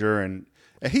manager and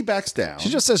he backs down. She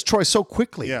just says Troy so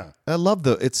quickly. Yeah. I love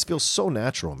it feels so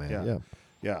natural, man.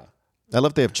 Yeah. I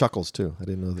love they have chuckles too. I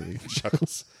didn't know that.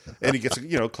 Chuckles. And he gets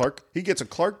he gets a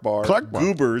Clark bar,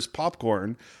 Goobers,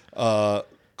 popcorn,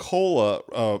 cola,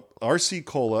 RC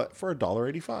cola for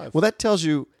 $1.85. Well, that tells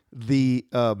you the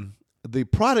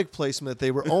product placement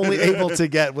they were only able to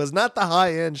get was not the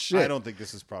high end shit. I don't think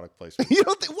this is product placement. You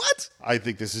don't think what? I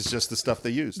think this is just the stuff they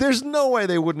used. There's no way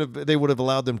they would have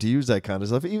allowed them to use that kind of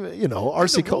stuff. Even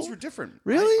RC the Cola rules were different.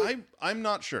 Really? I'm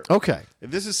not sure. Okay. If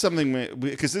this is something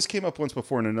because this came up once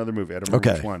before in another movie. I don't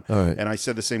remember which one. All right. And I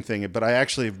said the same thing, but I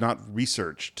actually have not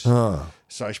researched.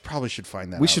 So I probably should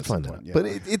find that. We out should at some find that. point. Yeah. But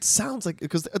it sounds like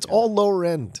because it's all lower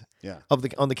end. Yeah.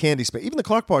 On the candy space. Even the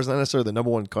Clark bar is not necessarily the number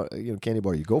one candy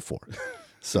bar you go for.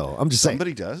 So I'm just saying.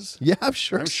 Somebody does. Yeah, I'm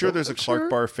sure. I'm sure there's a Clark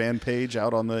Bar fan page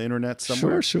out on the internet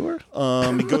somewhere. Sure.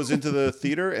 He goes into the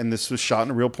theater, and this was shot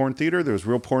in a real porn theater. There was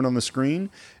real porn on the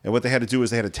screen, and what they had to do is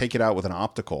they had to take it out with an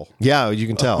optical. Yeah, you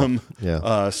can tell.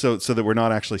 So that we're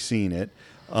not actually seeing it.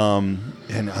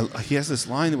 And he has this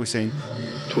line that we're saying,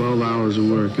 12 hours of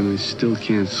work and I still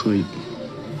can't sleep.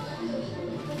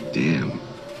 Damn.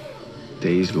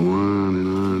 Days go on and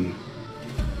on.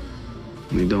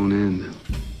 And they don't end.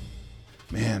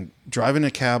 man, driving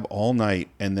a cab all night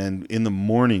and then in the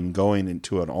morning going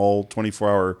into an all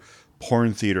 24-hour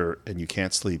porn theater and you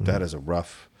can't sleep, that's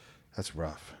rough.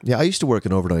 Yeah, I used to work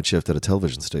an overnight shift at a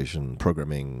television station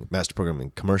master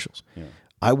programming commercials. Yeah.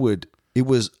 It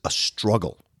was a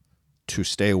struggle to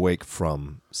stay awake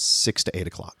from 6 to 8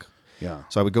 o'clock. Yeah.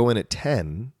 So I would go in at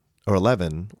 10 or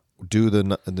 11, do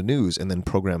the news, and then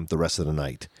program the rest of the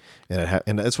night.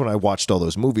 And that's when I watched all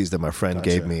those movies that my friend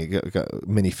gave me,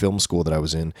 mini film school that I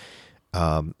was in.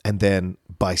 And then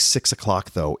by 6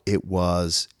 o'clock, though, it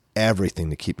was everything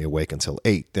to keep me awake until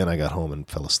 8. Then I got home and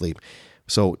fell asleep.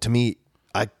 So to me,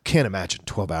 I can't imagine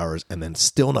 12 hours and then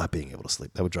still not being able to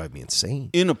sleep. That would drive me insane.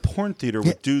 In a porn theater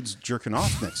with dudes jerking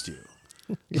off next to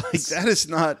you. Yes. Like, that is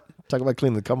not... Talk about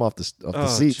cleaning the cum off the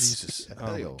seats. Jesus.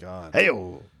 Oh, my God.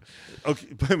 Hey-o. Okay.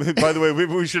 By the way,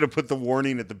 maybe we should have put the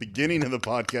warning at the beginning of the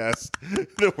podcast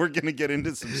that we're going to get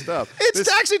into some stuff. It's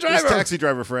Taxi Driver. It's Taxi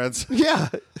Driver, friends. Yeah.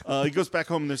 He goes back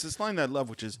home, and there's this line that I love,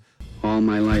 which is, All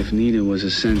my life needed was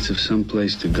a sense of some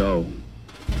place to go.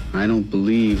 I don't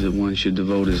believe that one should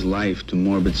devote his life to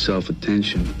morbid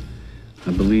self-attention.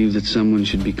 I believe that someone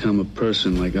should become a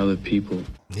person like other people.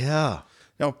 Yeah.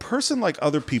 now, a person like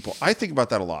other people, I think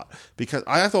about that a lot because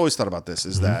I've always thought about this,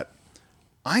 is that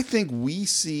I think we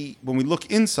see, when we look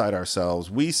inside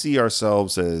ourselves, we see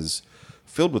ourselves as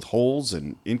filled with holes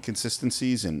and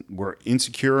inconsistencies, and we're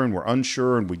insecure and we're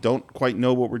unsure and we don't quite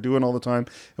know what we're doing all the time.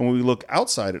 And when we look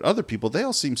outside at other people, they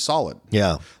all seem solid.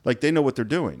 Yeah. Like they know what they're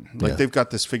doing. Like Yeah. they've got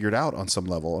this figured out on some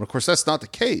level. And of course, that's not the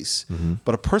case.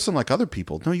 But a person like other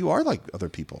people, no, you are like other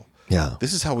people. Yeah.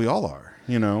 This is how we all are,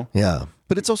 you know? Yeah.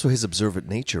 But it's also his observant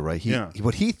nature, right?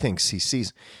 What he thinks he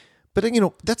sees. But,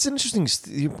 that's interesting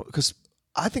because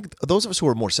I think those of us who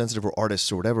are more sensitive or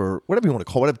artists or whatever you want to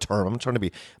call, whatever term, I'm not trying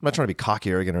to be cocky,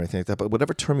 arrogant or anything like that, but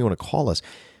whatever term you want to call us,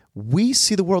 we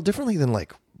see the world differently than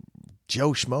like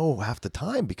Joe Schmo half the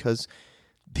time because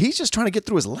he's just trying to get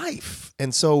through his life.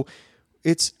 And so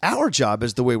it's our job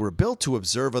as the way we're built to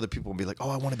observe other people and be like, oh,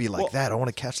 I want to be like that. I want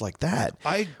to catch like that.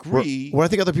 I agree. Where I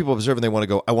think other people observe and they want to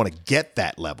go, I want to get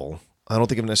that level. I don't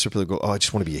think of necessarily go, oh, I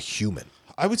just want to be a human.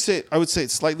 I would say it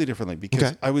slightly differently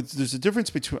because Okay. there's a difference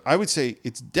between, I would say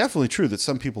it's definitely true that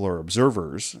some people are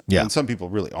observers Yeah. and some people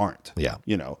really aren't. Yeah.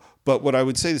 But what I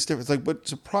would say is different. Like what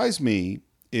surprised me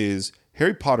is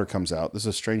Harry Potter comes out. This is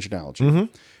a strange analogy.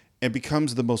 And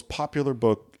becomes the most popular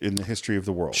book in the history of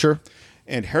the world. Sure.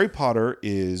 And Harry Potter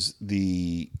is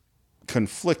the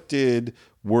conflicted,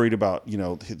 worried about,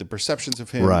 the perceptions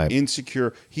of him, Right.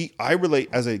 insecure. I relate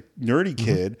as a nerdy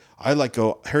kid. I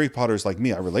Harry Potter's like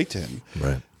me. I relate to him.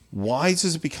 Right. Why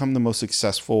does it become the most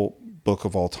successful book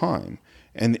of all time?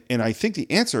 And I think the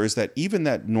answer is that even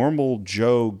that normal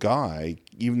Joe guy,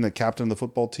 even the captain of the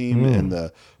football team and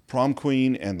the prom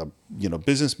queen and the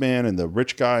businessman and the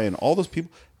rich guy and all those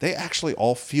people, they actually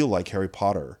all feel like Harry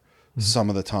Potter some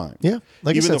of the time. Yeah,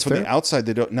 like even you said, though it's from fair. the outside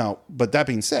they don't now. But that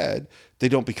being said, they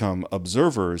don't become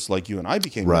observers like you and I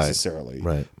became Right, necessarily.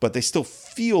 right. But they still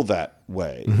feel that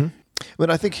way.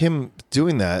 But I think him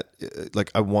doing that,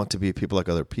 like I want to be people like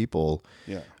other people.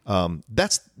 Yeah.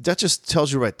 That just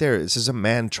tells you right there. This is a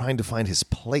man trying to find his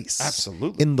place,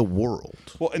 Absolutely. in the world.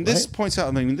 Well, and this points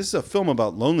out, this is a film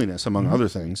about loneliness, among other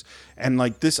things. And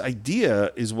like this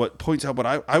idea is what points out what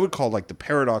I would call like the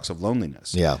paradox of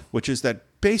loneliness. Yeah. Which is that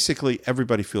basically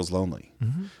everybody feels lonely.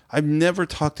 I've never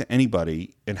talked to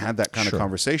anybody and had that kind of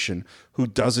conversation who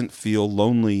doesn't feel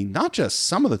lonely, not just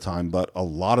some of the time, but a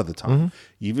lot of the time.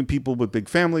 Even people with big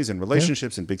families and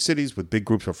relationships in big cities with big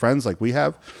groups of friends like we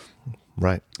have.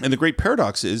 Right. And the great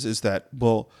paradox is that,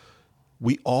 well,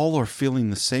 we all are feeling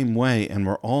the same way and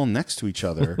we're all next to each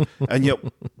other. And yet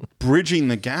bridging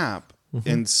the gap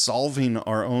and solving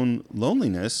our own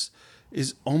loneliness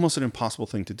is almost an impossible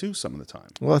thing to do some of the time.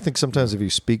 Well, I think sometimes if you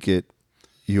speak it,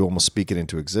 you almost speak it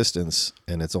into existence,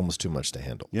 and it's almost too much to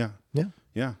handle. Yeah. Yeah.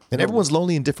 Yeah. And everyone's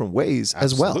lonely in different ways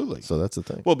as well. Absolutely. So that's the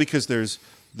thing. Well, because there's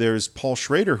Paul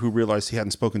Schrader who realized he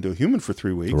hadn't spoken to a human for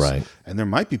 3 weeks. Right. And there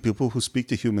might be people who speak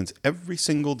to humans every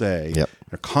single day. Yep.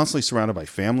 They're constantly surrounded by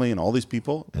family and all these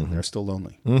people, and they're still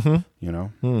lonely. You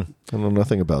know? I know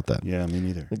nothing about that. Yeah, me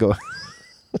neither. Go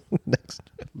next.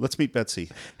 Let's meet Betsy.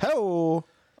 Hello.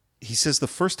 He says the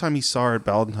first time he saw her at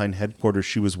Ballantine headquarters,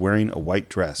 she was wearing a white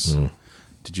dress.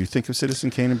 Did you think of Citizen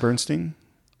Kane and Bernstein?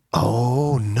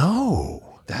 Oh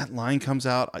no. That line comes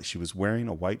out. She was wearing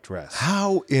a white dress.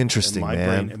 How And interesting, my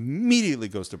man. brain immediately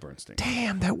goes to Bernstein.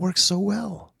 Damn, that works so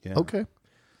well. Yeah. Okay.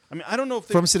 I mean, I don't know if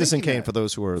they From were Citizen thinking Kane, that. for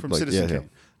those who are from like, Citizen yeah, Kane.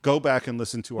 Go back and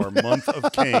listen to our month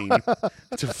of Kane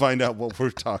to find out what we're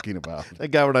talking about.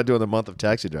 Thank God we're not doing the month of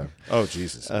Taxi Driver. Oh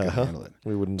Jesus, I can't handle it.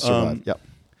 We wouldn't survive. Yep.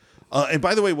 And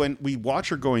by the way, when we watch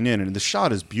her going in, and the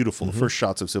shot is beautiful, the first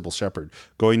shots of Sybil Shepherd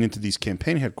going into these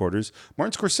campaign headquarters,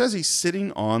 Martin Scorsese's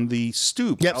sitting on the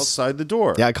stoop Yep. outside the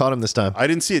door. Yeah, I caught him this time. I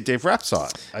didn't see it. Dave Rapp saw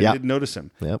it. I Yeah. didn't notice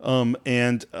him. Yep.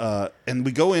 And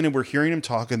we go in and we're hearing him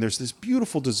talk, and there's this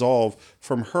beautiful dissolve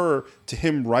from her to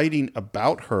him writing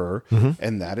about her,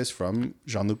 and that is from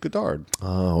Jean-Luc Godard.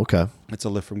 Oh, okay. It's a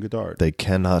lift from Godard. They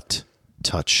cannot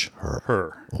touch her.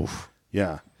 Her. Oof.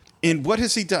 Yeah. And what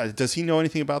has he done? Does he know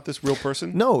anything about this real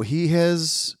person? No, he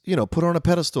has, put her on a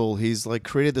pedestal. He's like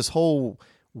created this whole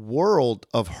world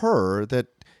of her that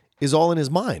is all in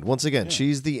his mind. Once again,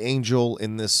 she's the angel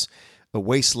in this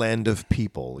wasteland of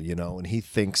people, and he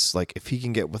thinks like if he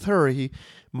can get with her, he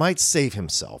might save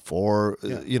himself or,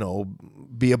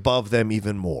 be above them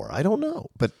even more. I don't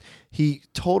know. But he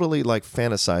totally like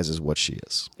fantasizes what she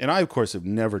is. And I, of course, have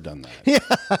never done that.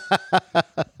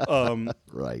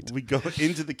 Right. We go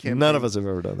into the campaign. None of us have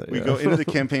ever done that. We yeah. go into the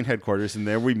campaign headquarters, and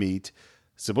there we meet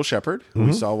Sybil Shepherd, who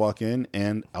we saw walk in,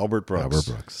 and Albert Brooks. Albert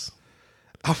Brooks.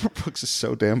 Albert Brooks is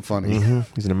so damn funny.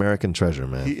 He's an American treasure,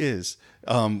 man. He is.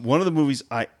 One of the movies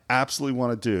I absolutely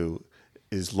want to do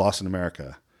is Lost in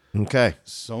America. Okay.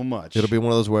 so much. It'll be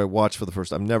one of those where I watch for the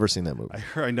first time. I've never seen that movie.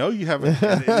 I know you haven't.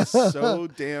 And it is so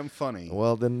damn funny.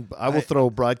 Well, then I will throw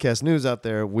broadcast news out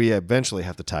there. We eventually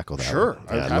have to tackle that. Sure, one.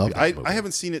 Yeah, I'm I love happy. that movie. I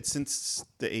haven't seen it since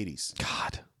the 80s.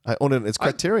 God, I own it. It's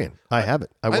Criterion. I have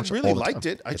it. I I watch it really all the liked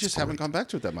time. it. I It's just haven't great. gone back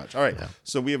to it that much. All right,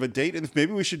 so we have a date, and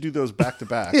maybe we should do those back to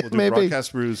back. Yeah, We'll do maybe.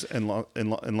 Broadcast Brews and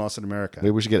Lost in America.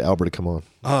 Maybe we should get Albert to come on.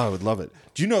 Oh, I would love it.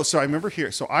 Do you know? So I remember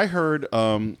here. So I heard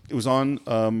it was on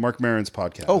Mark Maron's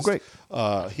podcast. Oh, great.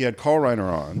 He had Carl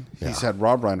Reiner on. He's had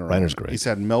Rob Reiner on. Reiner's great. He's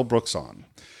had Mel Brooks on.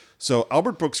 So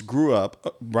Albert Brooks grew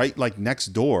up right like next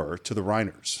door to the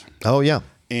Reiners. Oh, yeah.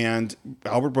 And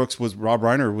Albert Brooks was Rob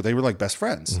Reiner. They were like best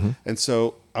friends. And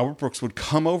so Albert Brooks would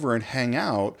come over and hang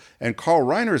out. And Carl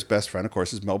Reiner's best friend, of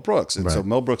course, is Mel Brooks. And so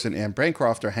Mel Brooks and Anne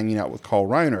Bancroft are hanging out with Carl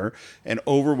Reiner. And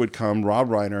over would come Rob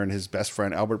Reiner and his best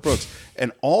friend, Albert Brooks.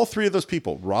 And all three of those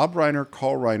people, Rob Reiner,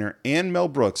 Carl Reiner, and Mel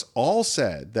Brooks, all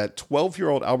said that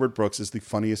 12-year-old Albert Brooks is the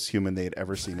funniest human they had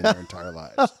ever seen in their entire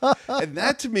lives. And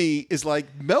that to me is like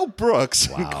Mel Brooks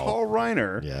and Carl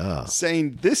Reiner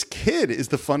saying this kid is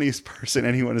the funniest person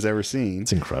anyone has ever seen.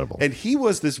 It's incredible. And he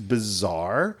was this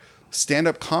bizarre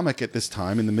stand-up comic at this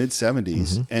time in the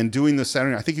mid-70s and doing the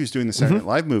Saturday, I think he was doing the Saturday Night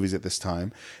Live movies at this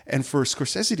time. And for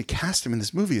Scorsese to cast him in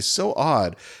this movie is so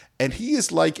odd. And he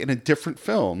is like in a different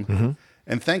film.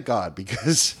 And thank God,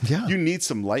 because you need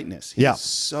some lightness. He's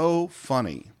so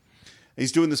funny.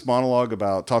 He's doing this monologue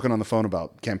about talking on the phone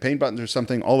about campaign buttons or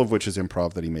something, all of which is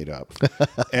improv that he made up.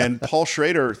 And Paul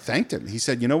Schrader thanked him. He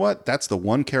said, you know what? That's the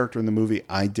one character in the movie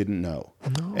I didn't know.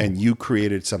 And you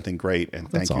created something great. And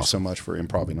thank you so much for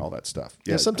improving all that stuff.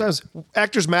 Yeah, sometimes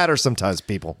actors matter sometimes,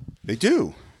 people. They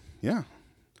do. Yeah.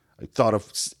 I thought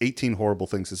of 18 horrible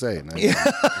things to say, and I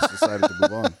just decided to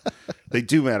move on. They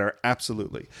do matter,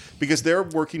 absolutely. Because they're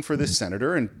working for this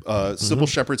senator, and Sybil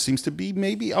Shepherd seems to be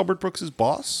maybe Albert Brooks'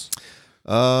 boss.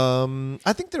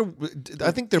 I think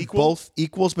they're both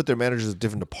equals, but they're managers of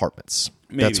different departments.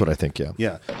 Maybe. That's what I think. Yeah.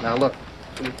 Yeah. Now look,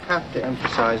 we have to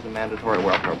emphasize the mandatory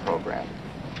welfare program.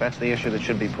 That's the issue that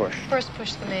should be pushed. First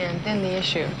push the man, then the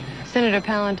issue. Senator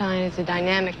Palantine is a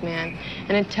dynamic man,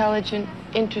 an intelligent,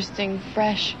 interesting,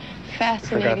 fresh,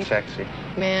 fascinating... Forgot sexy.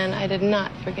 Man, I did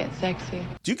not forget sexy.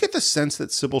 Do you get the sense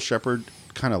that Sybil Shepherd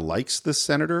kind of likes the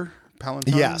senator,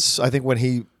 Palantine? Yes, I think when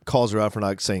he calls her out for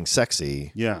not saying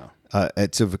sexy,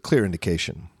 it's of a clear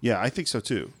indication. Yeah, I think so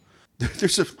too.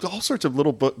 There's all sorts of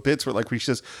little bits where, like, she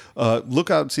says, look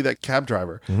out and see that cab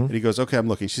driver. And he goes, okay, I'm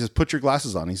looking. She says, put your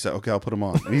glasses on. He said, okay, I'll put them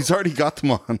on. And he's already got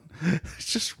them on.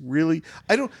 It's just really,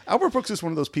 Albert Brooks is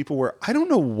one of those people where I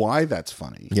don't know why that's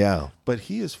funny. Yeah. But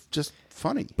he is just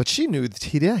funny. But she knew that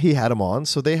he had him on,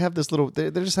 so they have this little,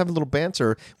 they're just having a little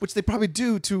banter, which they probably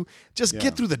do to just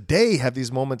get through the day, have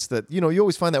these moments that, you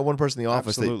always find that one person in the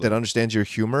office that understands your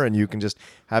humor, and you can just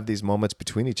have these moments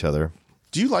between each other.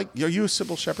 Are you a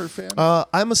Sybil Shepherd fan?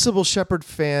 I'm a Sybil Shepherd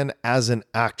fan as an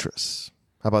actress.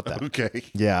 How about that? Okay.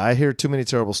 Yeah, I hear too many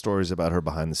terrible stories about her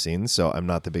behind the scenes, so I'm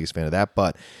not the biggest fan of that.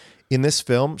 But in this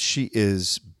film, she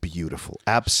is beautiful.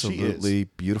 Absolutely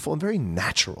beautiful and very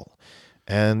natural.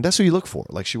 And that's what you look for,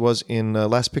 like she was in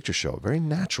Last Picture Show. Very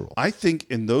natural. I think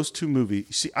in those two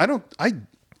movies, I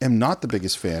am not the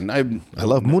biggest fan. I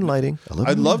love Moonlighting.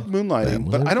 I love Moonlighting,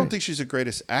 but I don't think she's the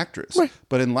greatest actress. Right.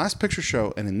 But in Last Picture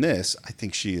Show and in this, I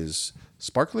think she is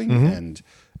sparkling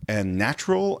and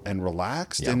natural and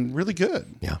relaxed and really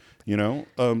good. Yeah.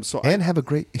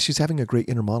 She's having a great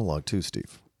inner monologue too,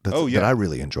 Steve. That I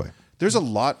really enjoy. There's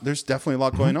definitely a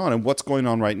lot going on. And what's going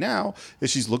on right now is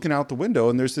she's looking out the window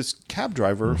and there's this cab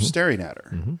driver staring at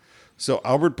her. So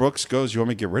Albert Brooks goes, you want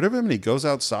me to get rid of him? And he goes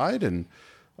outside and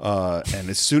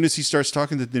as soon as he starts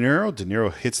talking to De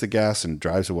Niro hits the gas and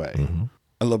drives away.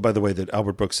 I love, by the way, that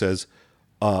Albert Brooks says,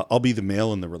 I'll be the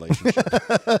male in the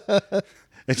relationship.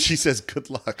 And she says, good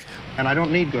luck. And I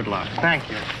don't need good luck. Thank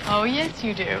you. Oh, yes,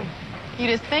 you do. You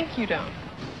just think you don't.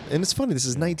 And it's funny, this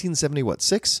is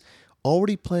 1976,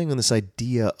 already playing on this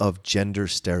idea of gender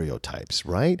stereotypes,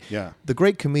 right? Yeah. The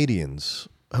great comedians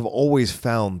have always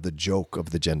found the joke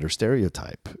of the gender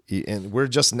stereotype. And we're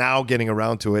just now getting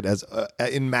around to it as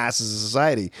in masses of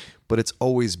society, but it's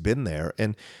always been there.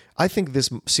 And I think this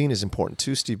scene is important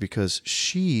too, Steve, because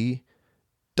she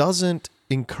doesn't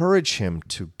encourage him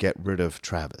to get rid of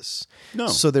Travis. No.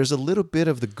 So there's a little bit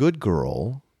of the good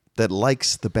girl that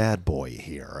likes the bad boy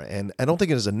here. And I don't think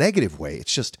it is a negative way.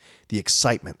 It's just the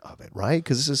excitement of it, right?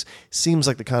 Because this seems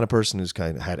like the kind of person who's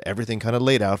kind of had everything kind of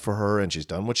laid out for her, and she's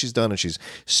done what she's done, and she's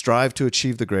strived to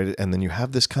achieve the greatest. And then you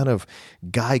have this kind of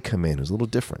guy come in who's a little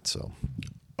different. So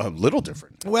A little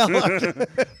different. Well,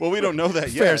 Well, we don't know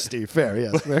that yet. fair, Steve. Fair,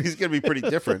 yes. Fair. He's going to be pretty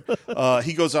different.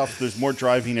 He goes off. There's more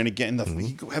driving, and again,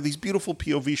 he have these beautiful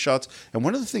POV shots. And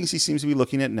one of the things he seems to be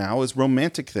looking at now is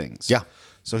romantic things. Yeah.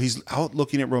 So he's out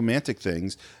looking at romantic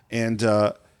things. And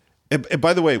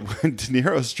by the way, when De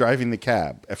Niro's driving the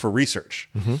cab for research,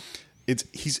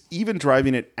 he's even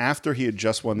driving it after he had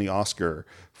just won the Oscar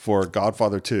for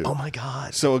Godfather 2. Oh my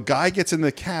God. So a guy gets in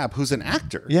the cab who's an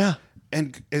actor. Yeah.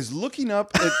 And is looking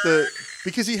up at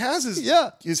because he has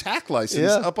his hack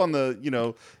license up on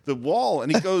the the wall, and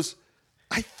he goes,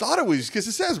 I thought it was because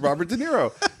it says Robert De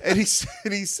Niro, and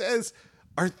he says,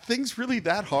 are things really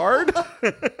that hard?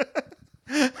 Do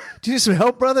you need some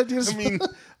help, brother? I mean,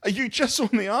 you just won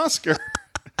the Oscar.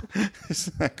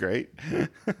 Isn't that great?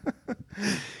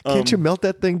 Can't you melt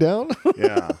that thing down?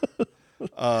 Yeah.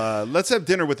 Let's have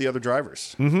dinner with the other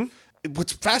drivers.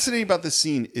 What's fascinating about this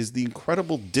scene is the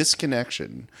incredible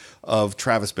disconnection of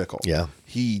Travis Bickle. Yeah.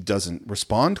 He doesn't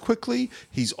respond quickly.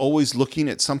 He's always looking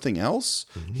at something else.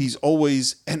 He's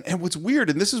always, and what's weird,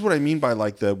 and this is what I mean by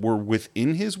like we're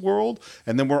within his world,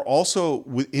 and then we're also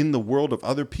within the world of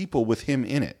other people with him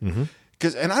in it.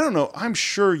 Because, and I don't know, I'm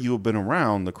sure you have been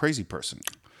around the crazy person.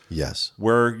 Yes.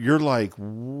 Where you're like,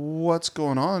 what's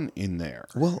going on in there?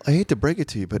 Well, I hate to break it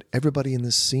to you, but everybody in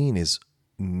this scene is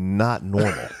not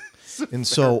normal. And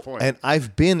so, point. and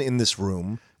I've been in this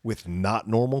room with not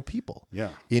normal people. Yeah.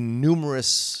 In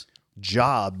numerous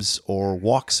jobs or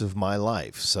walks of my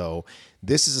life. So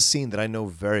this is a scene that I know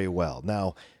very well.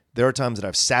 Now, there are times that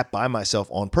I've sat by myself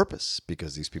on purpose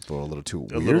because these people are a little too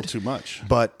weird. A little too much.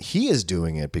 But he is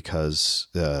doing it because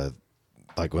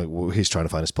he's trying to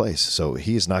find his place. So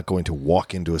he is not going to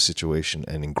walk into a situation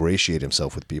and ingratiate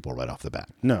himself with people right off the bat.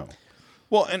 No.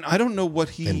 Well, and I don't know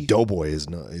what he... And Doughboy is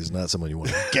not someone you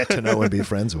want to get to know and be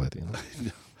friends with. You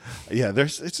know? Yeah,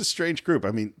 it's a strange group.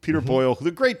 I mean, Peter Boyle,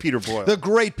 the great Peter Boyle. The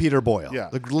great Peter Boyle. Yeah.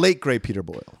 The late, great Peter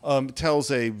Boyle.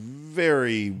 Tells a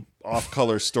very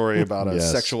off-color story about a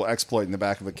Yes. sexual exploit in the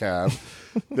back of a cab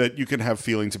that you can have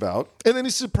feelings about. And then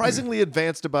he's surprisingly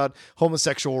advanced about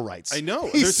homosexual rights. I know.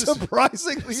 He's There's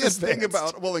surprisingly this thing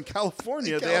advanced. about, in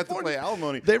California, they have to pay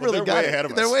alimony. They really got way it. ahead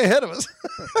of us. They're way ahead of us.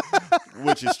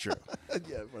 Which is true.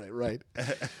 Yeah, right.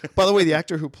 By the way, the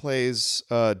actor who plays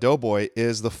Doughboy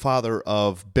is the father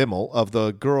of Bimmel, of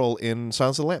the girl in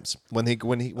Silence of the Lambs. When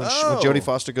Jodie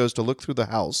Foster goes to look through the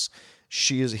house,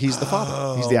 he's the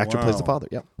father. He's the actor who plays the father.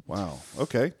 Yeah. Wow.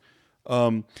 Okay.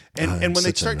 And when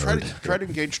they try to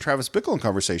engage Travis Bickle in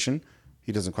conversation,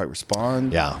 he doesn't quite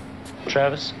respond. Yeah.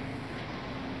 Travis?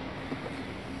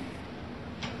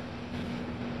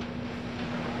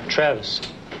 Travis.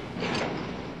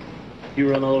 You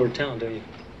run all over town, don't you?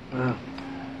 Yeah.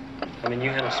 I mean, you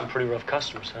handle some pretty rough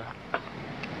customers, huh?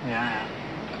 Yeah.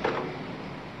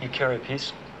 You carry a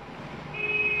piece?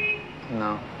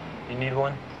 No. You need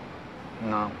one?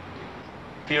 No.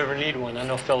 If you ever need one, I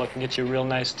know a fella can get you a real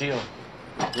nice deal.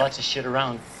 Lots of shit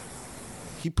around.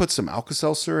 He puts some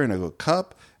Alka-Seltzer in a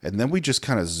cup, and then we just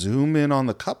kind of zoom in on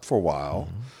the cup for a while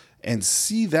and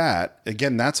see that.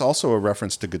 Again, that's also a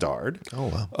reference to Godard. Oh,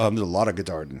 wow. There's a lot of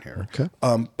Godard in here. Okay.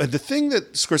 But the thing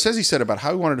that Scorsese said about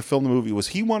how he wanted to film the movie was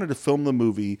he wanted to film the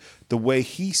movie the way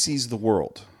he sees the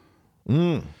world.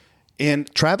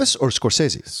 And Travis or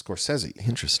Scorsese? Scorsese.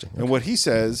 Interesting. And what he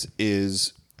says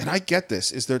is, and I get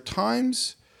this, is there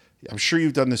times, I'm sure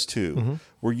you've done this too,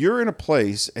 where you're in a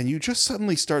place and you just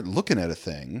suddenly start looking at a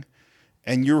thing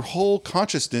and your whole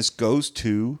consciousness goes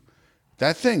to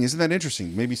that thing. Isn't that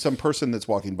interesting? Maybe some person that's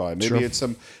walking by, maybe it's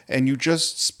some, and you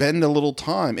just spend a little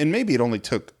time, and maybe it only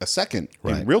took a second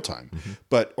in real time,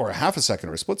 or a half a second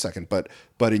or a split second, but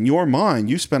in your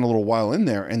mind, you spend a little while in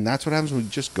there, and that's what happens when you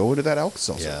just go into that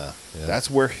Alka-Seltzer. Yeah.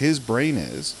 That's where his brain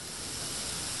is.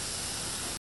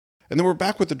 And then we're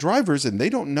back with the drivers, and they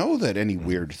don't know that any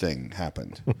weird thing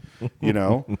happened.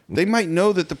 They might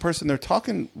know that the person they're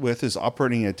talking with is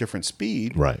operating at different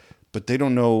speed, Right. But they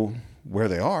don't know where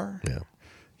they are.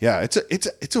 Yeah.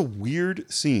 It's a weird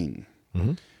scene.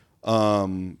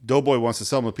 Doughboy wants to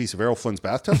sell him a piece of Errol Flynn's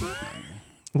bathtub.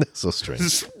 That's so strange.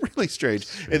 It's really strange.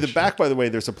 In the back, by the way,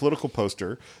 there's a political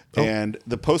poster, and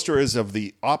the poster is of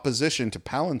the opposition to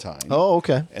Palantine. Oh,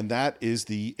 okay. And that is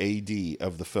the AD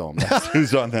of the film. That's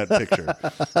who's on that picture.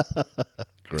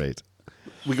 Great.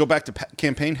 We go back to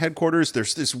campaign headquarters.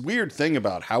 There's this weird thing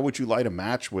about how would you light a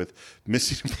match with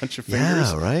missing a bunch of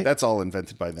fingers. Yeah, right. That's all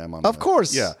invented by them. Of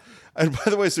course. Yeah. And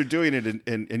by the way, as they're doing it,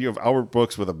 and you have Albert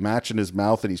Brooks with a match in his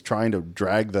mouth, and he's trying to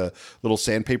drag the little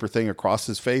sandpaper thing across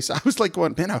his face. I was like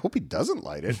going, man, I hope he doesn't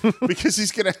light it because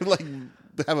he's going to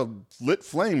have a lit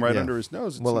flame right under his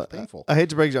nose. It seems painful. I hate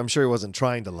to break it, I'm sure he wasn't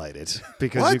trying to light it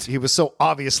because he was so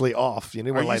obviously off. You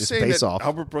didn't want to light his face off.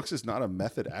 Albert Brooks is not a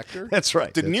method actor? That's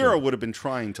right. De Niro would have been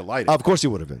trying to light it. Of course he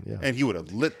would have been, yeah. And he would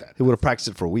have lit that. He would have practiced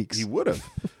it for weeks. He would have.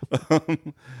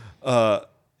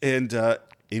 And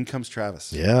in comes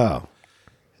Travis. Yeah.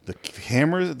 The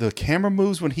camera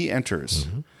moves when he enters.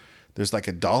 Mm-hmm. There's like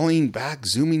a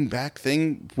zooming back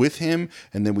thing with him,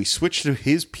 and then we switch to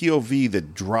his POV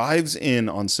that drives in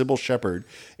on Sybil Shepherd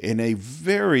in a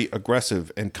very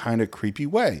aggressive and kind of creepy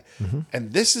way. Mm-hmm.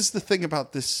 And this is the thing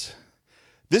about this.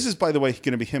 This is, by the way,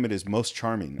 going to be him at his most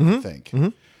charming, I think. Mm-hmm.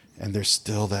 And there's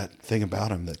still that thing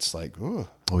about him that's like, oh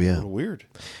yeah, a little weird.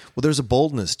 Well, there's a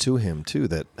boldness to him, too,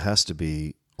 that has to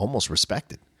be almost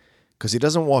respected. Because he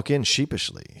doesn't walk in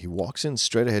sheepishly. He walks in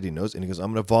straight ahead. He knows, and he goes,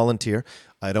 I'm going to volunteer.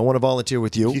 I don't want to volunteer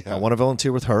with you. Yeah. I want to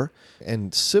volunteer with her.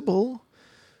 And Sybil,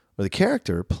 or the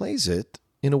character, plays it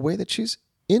in a way that she's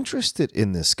interested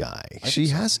in this guy. She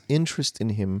has interest in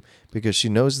him because she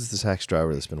knows it's the taxi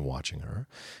driver that's been watching her.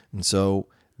 And so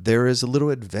there is a little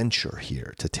adventure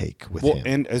here to take with him.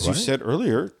 And as you said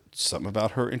earlier, something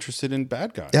about her interested in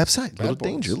bad guys. Absolutely.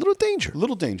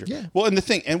 Little danger. Yeah. Well, and the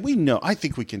thing, and we know, I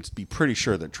think we can be pretty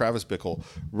sure that Travis Bickle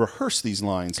rehearsed these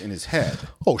lines in his head.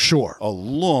 Oh, sure. A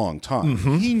long time.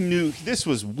 Mm-hmm. He knew this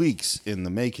was weeks in the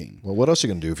making. Well, what else are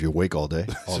you going to do if you're awake all day,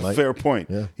 all night? Fair point.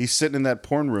 Yeah. He's sitting in that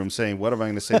porn room saying, what am I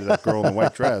going to say to that girl in the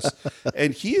white dress?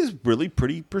 And he is really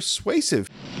pretty persuasive.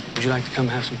 Would you like to come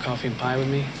have some coffee and pie with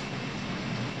me?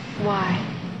 Why?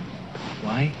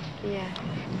 Why? Yeah.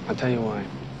 I'll tell you why.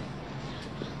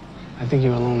 I think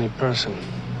you're a lonely person.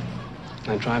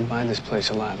 I drive by this place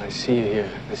a lot, and I see you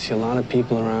here. I see a lot of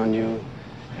people around you,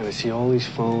 and I see all these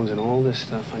phones and all this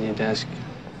stuff on your desk.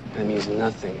 That means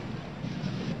nothing.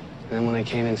 And then when I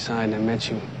came inside and I met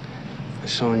you, I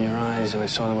saw in your eyes and I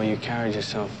saw the way you carried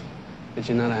yourself that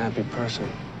you're not a happy person.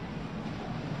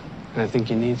 And I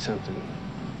think you need something.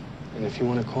 And if you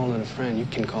want to call it a friend, you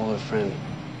can call it a friend.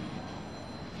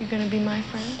 You're gonna be my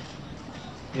friend?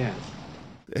 Yeah.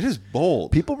 It is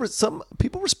bold. Some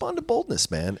people respond to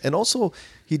boldness, man. And also,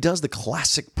 he does the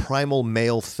classic primal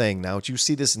male thing. Now, you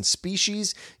see this in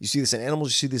species, you see this in animals,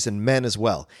 you see this in men as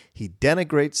well. He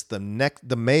denigrates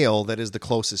the male that is the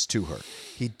closest to her.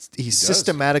 He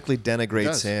systematically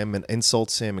denigrates him and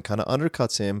insults him and kind of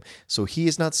undercuts him, so he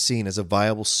is not seen as a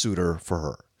viable suitor for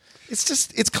her.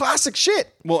 It's classic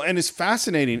shit. Well, and as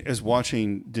fascinating as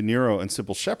watching De Niro and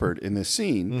Sybil Shepherd in this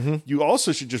scene, you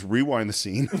also should just rewind the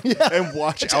scene and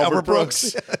watch Albert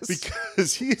Brooks.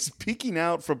 Because he is peeking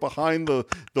out from behind the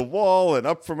wall and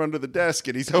up from under the desk,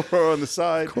 and he's over on the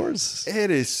side. Of course.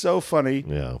 It is so funny.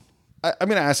 Yeah. I'm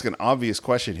going to ask an obvious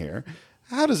question here.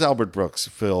 How does Albert Brooks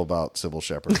feel about Sybil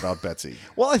Shepherd, about Betsy?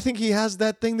 Well, I think he has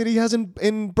that thing that he has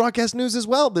in broadcast news as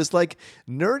well. This like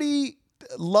nerdy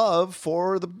love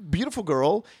for the beautiful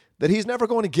girl that he's never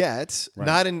going to get. Right.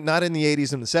 Not in the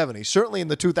 80s and the 70s. Certainly in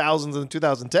the 2000s and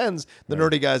 2010s, the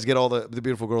nerdy guys get all the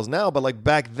beautiful girls now. But like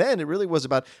back then, it really was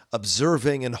about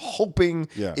observing and hoping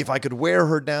if I could wear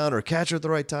her down or catch her at the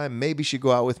right time, maybe she'd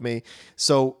go out with me.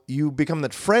 So you become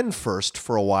that friend first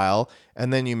for a while,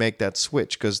 and then you make that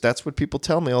switch, because that's what people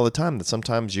tell me all the time, that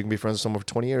sometimes you can be friends with someone for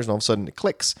 20 years and all of a sudden it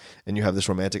clicks and you have this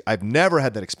romantic. I've never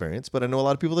had that experience, but I know a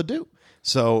lot of people that do.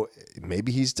 So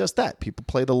maybe he's just that. People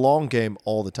play the long game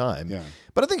all the time. Yeah.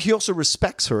 But I think he also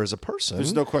respects her as a person.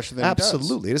 There's no question that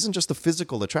Absolutely. It isn't just the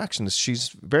physical attraction. She's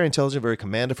very intelligent, very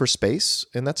command of her space,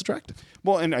 and that's attractive.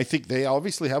 Well, and I think they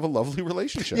obviously have a lovely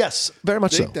relationship. Yes, very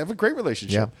much so. They have a great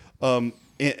relationship. Yeah.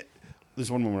 There's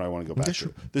one moment I want to go back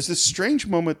to. There's this strange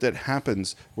moment that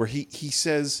happens where he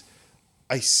says,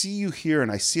 I see you here and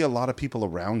I see a lot of people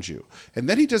around you. And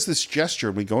then he does this gesture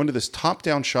and we go into this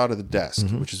top-down shot of the desk,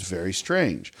 which is very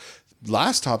strange.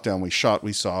 Last top-down we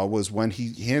saw was when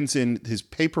he hands in his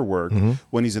paperwork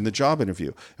when he's in the job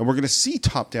interview. And we're going to see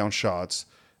top-down shots,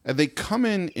 and they come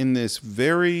in this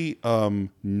very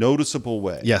noticeable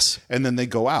way. Yes. And then they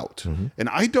go out. And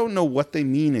I don't know what they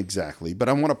mean exactly, but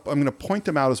I'm going to point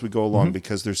them out as we go along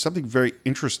because there's something very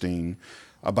interesting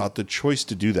about the choice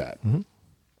to do that.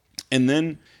 And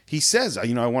then he says, I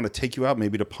want to take you out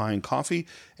maybe to pie and coffee.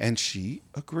 And she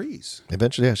agrees.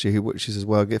 Eventually, yeah, she says,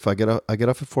 well, if I get off at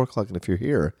 4:00 and if you're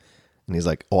here. And he's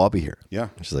like, oh, I'll be here. Yeah.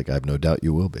 And she's like, I have no doubt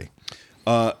you will be.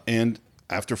 And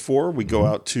after 4, we go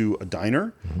out to a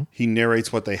diner. He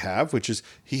narrates what they have, which is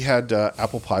he had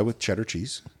apple pie with cheddar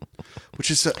cheese,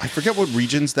 which is, I forget what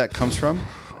regions that comes from.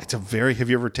 It's have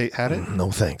you ever had it?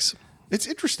 No, thanks. It's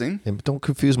interesting. And don't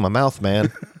confuse my mouth,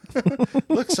 man.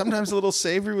 Look, sometimes a little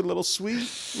savory with a little sweet,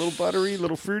 a little buttery, a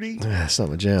little fruity. It's not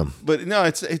my jam. But no,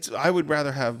 it's. I would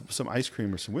rather have some ice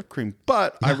cream or some whipped cream.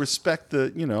 But I respect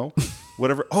the,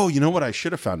 whatever. Oh, you know what I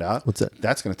should have found out? What's that?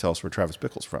 That's going to tell us where Travis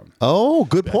Bickle's from. Oh,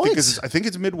 good point. I think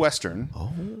it's Midwestern.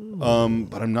 Oh.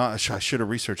 But I'm not. I should have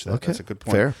researched that. Okay. That's a good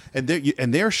point. Fair. And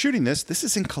they're shooting this. This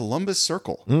is in Columbus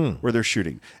Circle where they're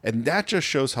shooting, and that just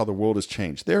shows how the world has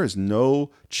changed. There is no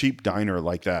cheap diner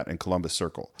like that in Columbus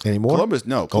Circle anymore. Columbus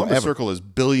Circle is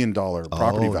 $1 billion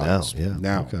property values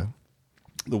now. Okay.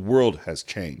 The world has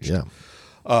changed.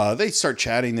 Yeah. They start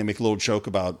chatting. They make a little joke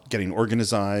about getting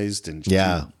organized, and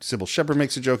Sybil Shepherd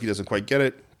makes a joke. He doesn't quite get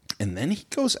it. And then he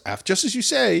goes after, just as you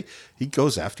say, he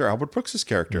goes after Albert Brooks'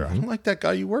 character. I don't like that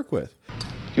guy you work with. Do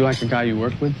you like the guy you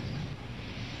work with?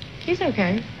 He's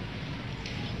okay.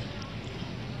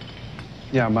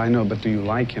 Yeah, but I know, but do you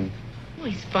like him?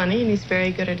 Well, he's funny and he's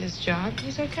very good at his job.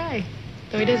 He's okay.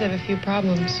 Though he does have a few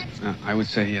problems. I would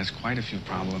say he has quite a few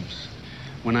problems.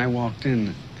 When I walked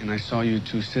in and I saw you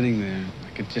two sitting there,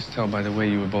 I could just tell by the way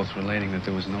you were both relating that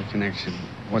there was no connection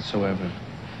whatsoever.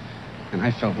 And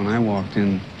I felt when I walked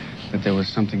in that there was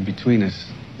something between us.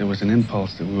 There was an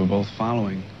impulse that we were both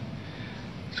following.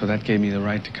 So that gave me the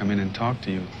right to come in and talk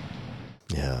to you.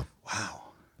 Yeah. Wow.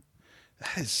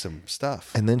 That is some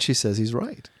stuff. And then she says he's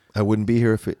right. I wouldn't be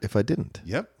here if I didn't.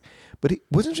 Yep. But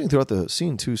what's interesting throughout the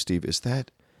scene too, Steve, is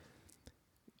that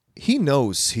he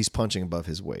knows he's punching above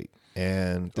his weight.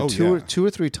 And the two or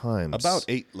three times. About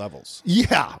 8 levels.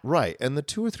 Yeah, right. And the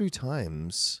 2 or 3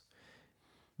 times,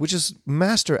 which is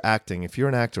master acting. If you're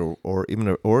an actor or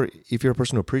if you're a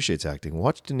person who appreciates acting,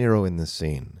 watch De Niro in this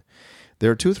scene.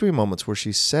 There are 2 or 3 moments where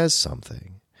she says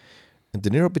something, and De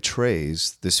Niro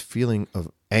betrays this feeling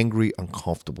of angry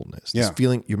uncomfortableness. This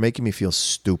feeling, you're making me feel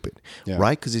stupid,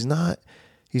 right? Because he's not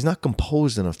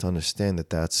composed enough to understand that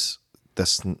that's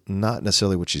not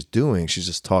necessarily what she's doing. She's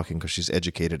just talking because she's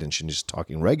educated and she's just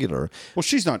talking regular. Well,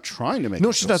 she's not trying to make.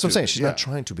 No, she's not. That's what I'm saying. She's not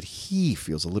trying to, but he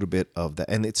feels a little bit of that,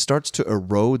 and it starts to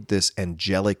erode this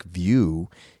angelic view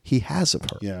he has of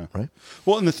her. Yeah. Right.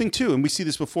 Well, and the thing too, and we see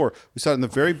this before. We saw it in the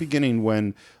very beginning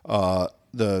when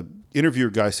the interviewer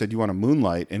guy said, "You want to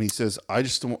moonlight?" And he says, "I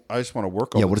just want to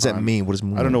work." What does that mean? What does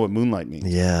moonlight? I don't know what moonlight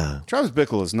means. Yeah. Travis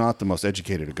Bickle is not the most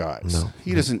educated of guys. No,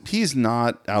 he doesn't. He's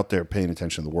not out there paying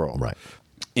attention to the world. Right.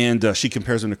 And she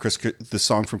compares him to the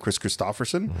song from Chris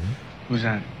Christopherson. Mm-hmm. Who's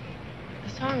that?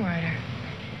 The songwriter.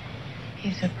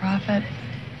 He's a prophet.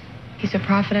 He's a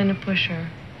prophet and a pusher.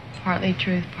 Partly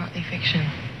truth, partly fiction.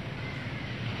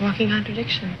 Walking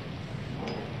contradiction.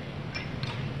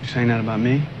 You're saying that about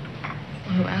me?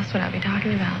 Well, who else would I be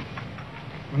talking about?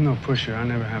 I'm no pusher. I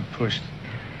never have pushed.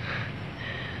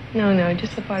 No,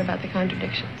 just the part about the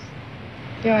contradictions.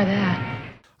 You are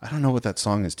that. I don't know what that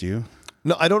song is. Do you?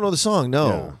 No, I don't know the song.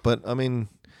 No, but I mean,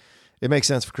 it makes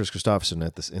sense for Chris Christopherson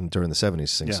during the '70s to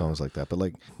sing songs like that. But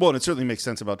well, and it certainly makes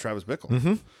sense about Travis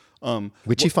Bickle,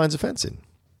 which he finds offensive.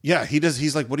 Yeah, he does.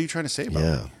 He's like, "What are you trying to say about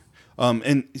me?"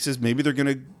 And he says maybe they're going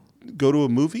to go to a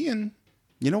movie, and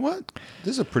you know what?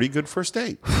 This is a pretty good first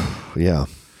date. Yeah.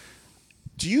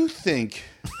 Do you think?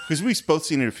 Because we've both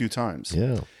seen it a few times.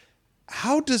 Yeah.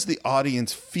 How does the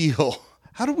audience feel?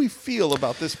 How do we feel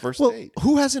about this first date?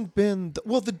 Who hasn't been?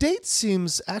 The date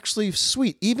seems actually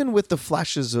sweet, even with the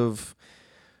flashes of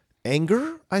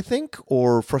anger, I think,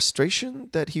 or frustration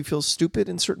that he feels stupid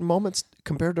in certain moments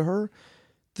compared to her.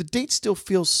 The date still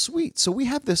feels sweet. So we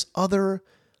have this other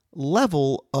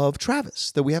level of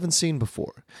Travis that we haven't seen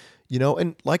before,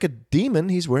 and like a demon,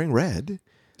 he's wearing red.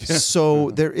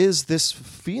 So there is this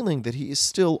feeling that he is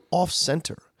still off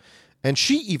center. And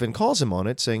she even calls him on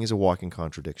it, saying he's a walking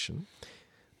contradiction.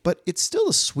 But it's still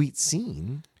a sweet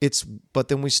scene. But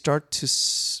then we start to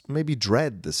maybe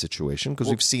dread the situation because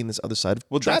we've seen this other side of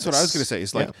Travis. That's what I was going to say.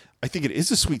 It's like, I think it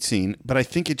is a sweet scene, but I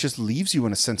think it just leaves you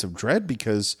in a sense of dread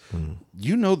because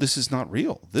this is not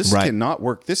real. This cannot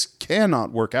work. This cannot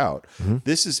work out.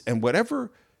 This is, and whatever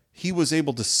he was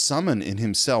able to summon in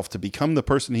himself to become the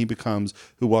person he becomes,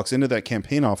 who walks into that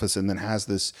campaign office and then has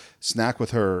this snack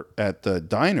with her at the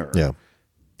diner. Yeah.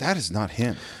 That is not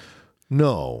him.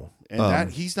 No.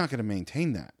 And he's not going to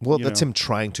maintain that. Well, that's him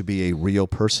trying to be a real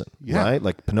person, right?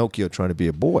 Like Pinocchio trying to be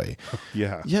a boy.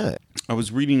 Yeah. Yeah. I was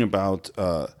reading about,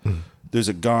 there's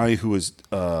a guy who is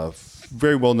a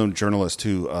very well-known journalist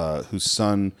whose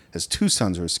son has 2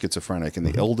 sons who are schizophrenic, and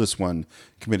the eldest one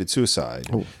committed suicide.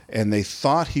 Oh. And they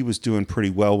thought he was doing pretty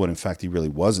well when in fact he really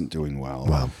wasn't doing well.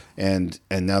 Wow. And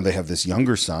now they have this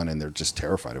younger son, and they're just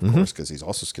terrified, of course, because he's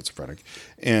also schizophrenic.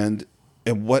 And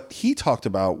what he talked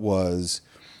about was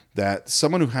that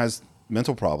someone who has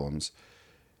mental problems,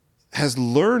 has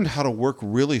learned how to work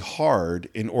really hard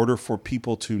in order for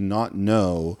people to not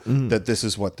know that this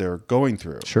is what they're going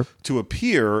through. Sure. To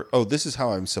appear, oh, this is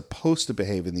how I'm supposed to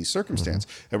behave in these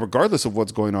circumstances. And regardless of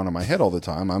what's going on in my head all the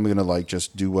time, I'm going to like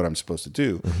just do what I'm supposed to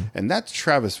do. And that's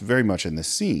Travis very much in this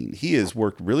scene. He has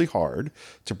worked really hard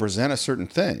to present a certain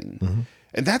thing.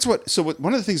 And that's one of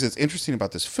the things that's interesting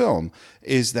about this film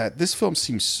is that this film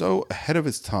seems so ahead of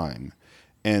its time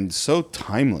and so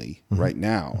timely right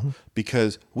now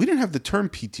because we didn't have the term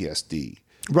PTSD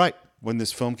Right. when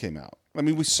this film came out. I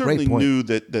mean, we certainly knew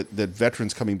that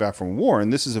veterans coming back from war,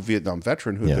 and this is a Vietnam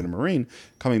veteran who had been a Marine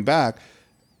coming back,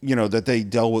 you know, that they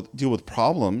deal with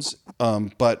problems,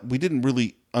 but we didn't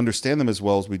really understand them as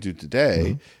well as we do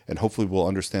today, and hopefully we'll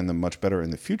understand them much better in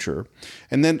the future.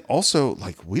 And then also,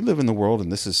 like, we live in the world,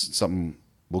 and this is something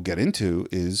we'll get into,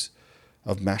 is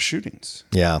of mass shootings.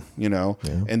 Yeah. You know,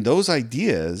 and those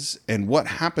ideas and what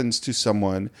happens to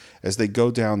someone as they go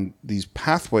down these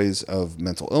pathways of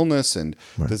mental illness and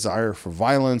desire for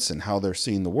violence and how they're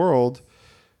seeing the world.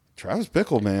 Travis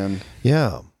Bickle, man.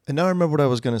 Yeah. And now I remember what I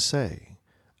was going to say,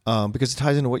 because it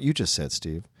ties into what you just said,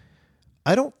 Steve.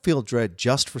 I don't feel dread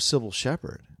just for Sybil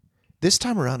Shepherd. This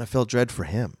time around, I felt dread for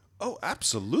him. Oh,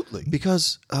 absolutely.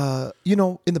 Because, you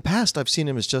know, in the past, I've seen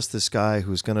him as just this guy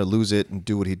who's going to lose it and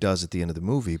do what he does at the end of the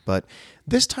movie. But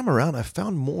this time around, I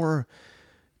found more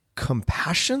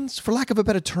compassion, for lack of a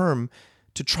better term,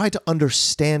 to try to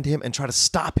understand him and try to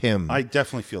stop him. I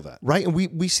definitely feel that. Right? And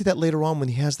we see that later on when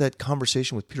he has that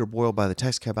conversation with Peter Boyle by the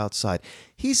taxi cab outside.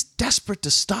 He's desperate to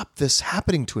stop this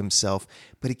happening to himself,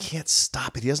 but he can't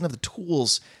stop it. He doesn't have the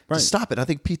tools to stop it. I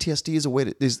think PTSD is a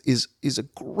way is a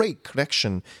great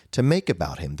connection to make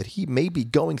about him, that he may be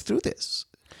going through this.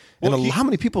 Well, and how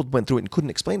many people went through it and couldn't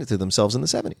explain it to themselves in the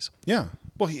 70s? Yeah.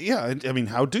 Well, yeah. I mean,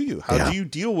 how do you? How do you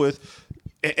deal with...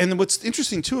 And what's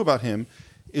interesting, too, about him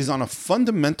is on a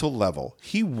fundamental level,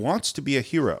 he wants to be a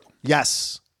hero.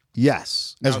 Yes.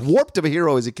 Yes. As warped of a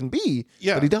hero as it can be,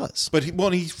 but he does. But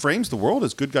he frames the world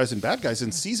as good guys and bad guys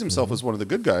and sees himself as one of the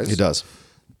good guys. He does.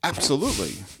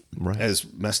 Absolutely. Right. As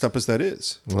messed up as that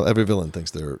is. Well, every villain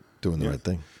thinks they're doing the right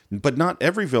thing. But not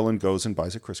every villain goes and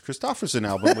buys a Chris Christopherson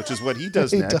album, which is what he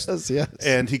does next. He does, yes.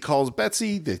 And he calls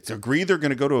Betsy. They agree they're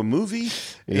going to go to a movie.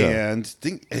 And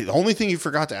the only thing he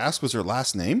forgot to ask was her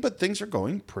last name, but things are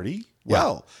going pretty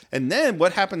well. And then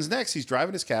what happens next? He's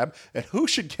driving his cab, and who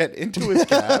should get into his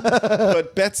cab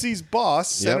but Betsy's boss,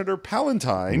 Senator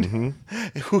Palantine,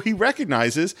 who he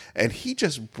recognizes, and he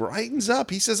just brightens up.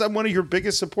 He says, I'm one of your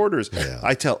biggest supporters.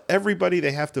 I tell everybody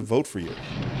they have to vote for you.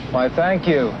 Why, thank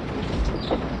you.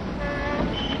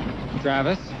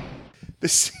 Travis?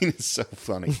 This scene is so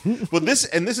funny. Well, this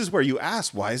is where you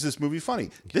ask, why is this movie funny?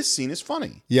 This scene is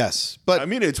funny. Yes. But I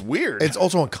mean, it's weird. It's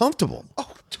also uncomfortable.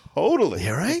 Oh, totally.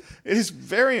 Yeah, right? It is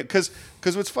very, because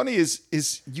what's funny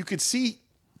is you could see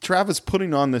Travis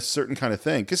putting on this certain kind of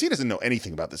thing, because he doesn't know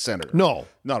anything about the senator. No.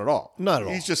 Not at all. Not at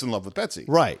all. He's just in love with Betsy.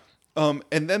 Right.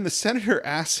 And then the senator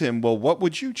asks him, well, what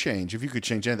would you change if you could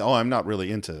change anything? Oh, I'm not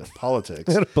really into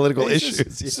politics. Political He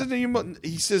issues.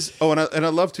 he says, oh, and I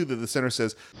love, too, that the senator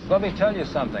says, Let me tell you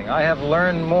something. I have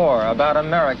learned more about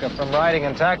America from riding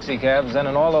in taxi cabs than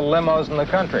in all the limos in the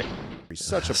country. he's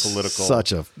such a political.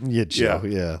 Such a Joe,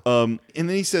 yeah. And then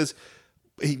he says,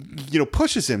 he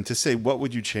pushes him to say, what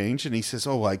would you change? And he says,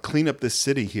 oh, I clean up this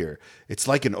city here. It's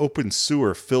like an open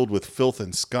sewer filled with filth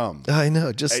and scum. I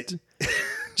know, just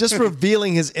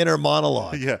revealing his inner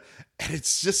monologue. Yeah. And it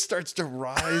just starts to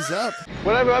rise up.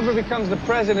 Whatever becomes the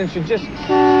president should just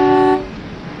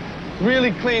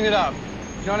really clean it up.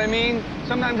 You know what I mean?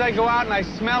 Sometimes I go out and I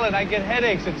smell it. I get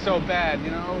headaches. It's so bad,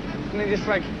 you know? And they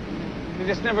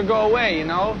just never go away, you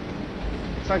know?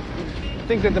 It's like, I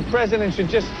think that the president should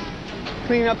just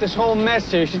clean up this whole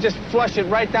mess here. He should just flush it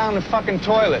right down the fucking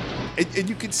toilet. And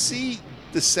you can see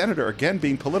the senator, again,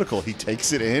 being political. He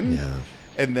takes it in. Yeah.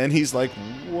 And then he's like,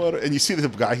 what? And you see the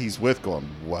guy he's with going,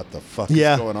 what the fuck is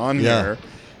going on here?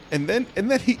 And then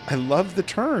I love the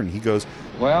turn. He goes,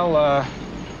 well,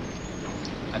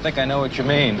 I think I know what you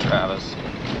mean, Travis.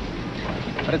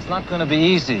 But it's not going to be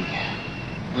easy.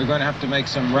 We're going to have to make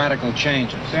some radical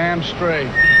changes. Damn straight.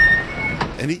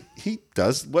 And he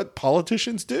does what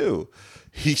politicians do.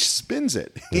 He spins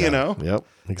it, you know? Yep,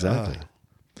 exactly.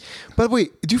 By the way,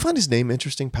 do you find his name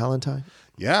interesting, Palantine?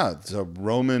 Yeah, it's a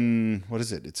Roman, what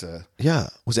is it? It's a... Yeah,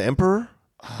 was it emperor?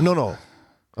 No.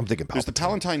 I'm thinking Palpatine. There's the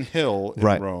Palatine Hill in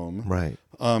Rome. Right.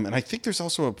 And I think there's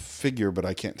also a figure, but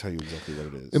I can't tell you exactly what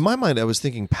it is. In my mind, I was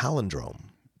thinking palindrome.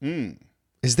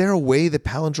 Is there a way that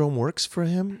palindrome works for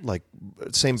him? Like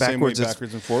same backwards, Same way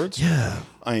backwards and forwards? Yeah.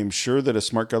 I am sure that a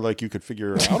smart guy like you could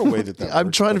figure out a way that I'm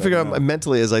works, trying to but figure I out don't know.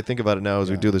 mentally as I think about it now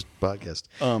as we do this podcast.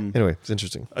 Anyway, it's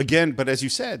interesting. Again, but as you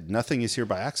said, nothing is here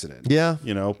by accident. Yeah.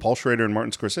 You know, Paul Schrader and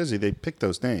Martin Scorsese, they picked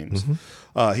those names.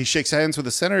 He shakes hands with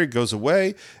the senator, goes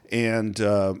away, and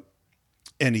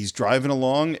he's driving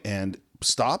along and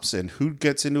stops, and who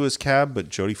gets into his cab but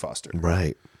Jodie Foster?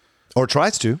 Right. Or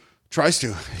tries to. Tries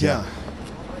to, yeah.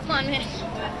 Come on, miss.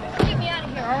 Get me out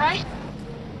of here, all right?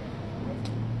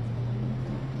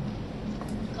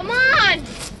 Come on!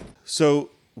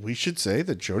 So we should say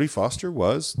that Jodie Foster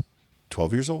was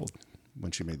 12 years old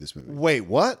when she made this movie. Wait,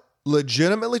 what?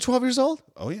 Legitimately 12 years old?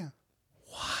 Oh, yeah.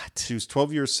 What? She was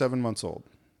 12 years, 7 months old.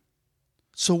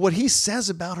 So what he says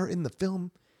about her in the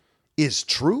film is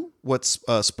true? What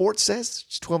Sports says?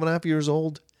 She's 12 and a half years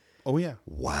old? Oh, yeah.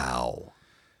 Wow.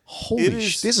 Holy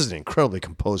shit. This is an incredibly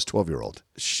composed 12-year-old.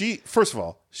 First of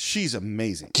all, she's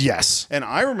amazing. Yes. And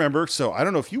I remember, so I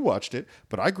don't know if you watched it,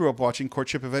 but I grew up watching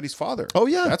Courtship of Eddie's Father. Oh,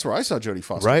 yeah. That's where I saw Jodie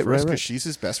Foster Right. because she's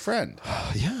his best friend.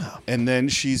 Yeah. And then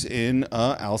she's in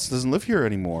Alice Doesn't Live Here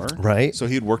Anymore. Right. So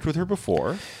he had worked with her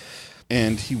before.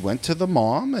 And he went to the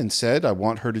mom and said, I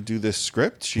want her to do this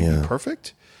script. She'd be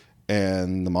perfect.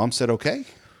 And the mom said, okay.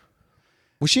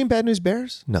 Was she in Bad News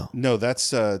Bears? No. No, that's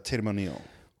Tatum O'Neal.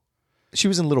 She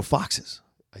was in Little Foxes.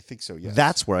 I think so, yes.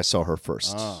 That's where I saw her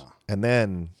first. And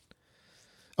then,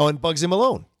 and Bugsy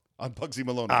Malone. On Bugsy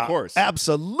Malone, of course.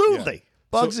 Absolutely.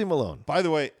 Yeah. Bugsy Malone. By the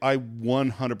way, I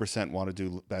 100% want to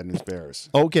do Bad News Bears.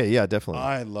 Okay, yeah, definitely.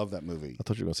 I love that movie. I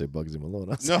thought you were going to say Bugsy Malone.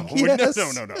 I was No, like, yes.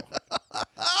 no.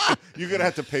 You're going to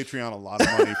have to Patreon a lot of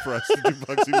money for us to do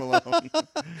Bugsy Malone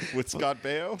with Scott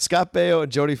Baio. Scott Baio and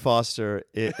Jodie Foster,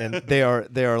 and they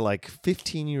are like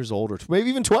 15 years older, maybe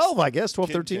even 12, I guess, 12,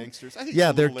 Kid 13. gangsters. I think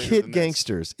Yeah, it's a they're little later kid than this.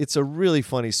 gangsters. It's a really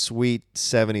funny, sweet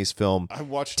 70s film. I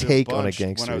watched take it a on a bunch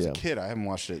gangster. when I was yeah. a kid. I haven't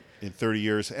watched it in 30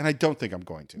 years, and I don't think I'm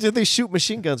going to. Did they shoot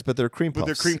machine guns, but they're cream puffs? But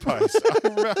they're cream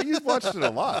pies. You've watched it a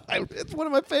lot. It's one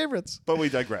of my favorites. But we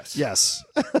digress. Yes.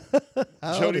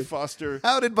 Jodie Foster.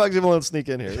 How did Bugsy Malone sneak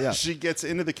in here? Yeah. She gets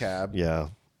into the cab. Yeah.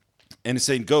 And is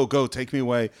saying, go, take me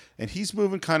away. And he's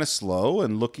moving kind of slow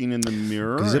and looking in the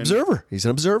mirror. He's an observer. He's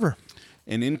an observer.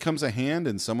 And in comes a hand,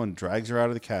 and someone drags her out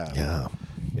of the cab. Yeah.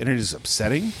 And it is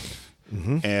upsetting.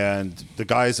 And the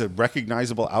guy's a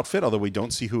recognizable outfit, although we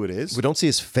don't see who it is. We don't see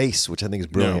his face, which I think is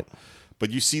brilliant. No.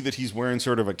 But you see that he's wearing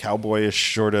sort of a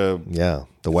cowboyish sort of the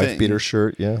wife thing. beater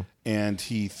shirt. Yeah. And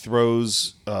he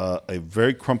throws a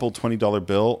very crumpled $20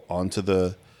 bill onto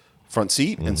the front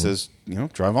seat and says,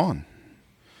 drive on.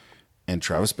 And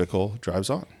Travis Bickle drives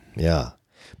on. Yeah.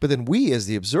 But then we, as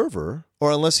the observer,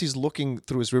 or unless he's looking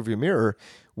through his rearview mirror,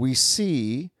 we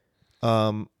see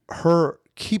her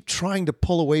keep trying to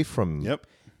pull away from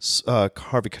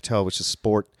Harvey Keitel, which is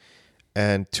Sport,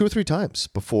 and 2 or 3 times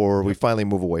before we finally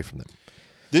move away from them.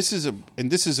 This is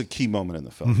a key moment in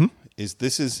the film.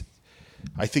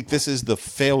 I think this is the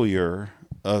failure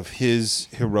of his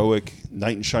heroic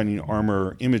knight in shining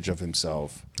armor image of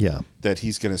himself. Yeah. That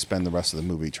he's going to spend the rest of the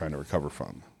movie trying to recover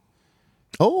from.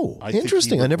 Oh,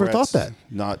 interesting. I never thought that.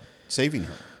 Not saving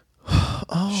her.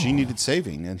 She needed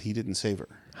saving, and he didn't save her.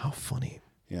 How funny.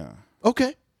 Yeah.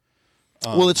 Okay.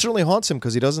 Well, it certainly haunts him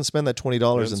because he doesn't spend that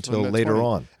 $20 until later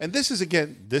on. And this is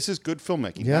good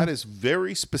filmmaking. Yeah. That is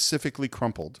very specifically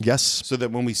crumpled. Yes. So that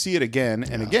when we see it again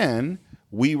and again,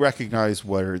 we recognize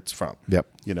where it's from. Yep.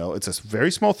 It's a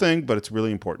very small thing, but it's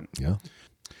really important. Yeah.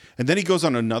 And then he goes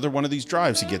on another one of these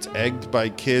drives. He gets egged by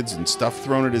kids and stuff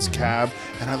thrown at his cab.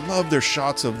 And I love their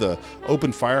shots of the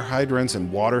open fire hydrants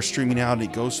and water streaming out. And he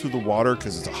goes through the water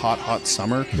because it's a hot, hot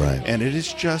summer. Right. And it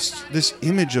is just this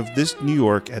image of this New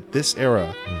York at this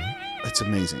era. It's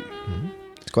amazing.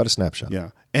 It's quite a snapshot.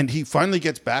 Yeah. And he finally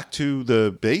gets back to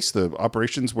the base, the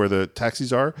operations where the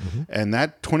taxis are. And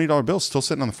that $20 bill is still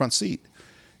sitting on the front seat.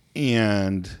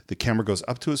 And the camera goes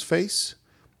up to his face.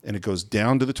 And it goes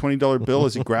down to the $20 bill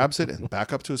as he grabs it and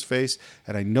back up to his face.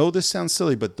 And I know this sounds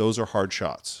silly, but those are hard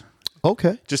shots.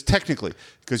 Okay. Just technically,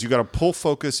 because you got to pull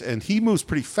focus, and he moves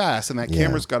pretty fast, and that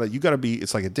camera's got to be,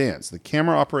 it's like a dance. The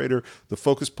camera operator, the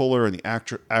focus puller, and the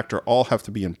actor all have to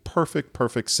be in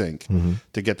perfect sync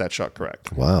to get that shot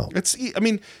correct. Wow.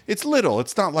 It's little.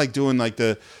 It's not like doing like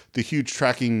the huge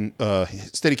tracking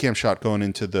Steadicam shot going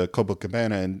into the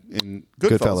Copacabana in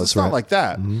Goodfellas. It's not like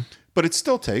that. But it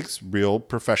still takes real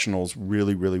professionals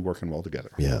really, really working well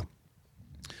together. Yeah.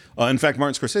 In fact,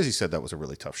 Martin Scorsese said that was a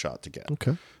really tough shot to get.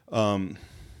 Okay.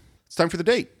 It's time for the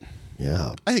date.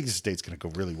 Yeah. I think this date's going to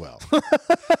go really well.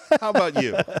 How about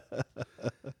you?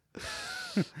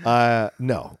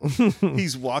 No.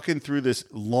 He's walking through this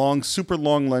super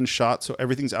long lens shot, so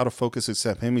everything's out of focus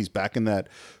except him. He's back in that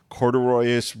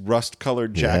corduroyish,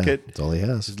 rust-colored jacket. That's all he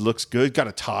has. It looks good. Got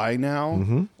a tie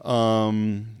now.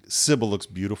 Sybil looks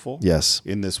beautiful. Yes.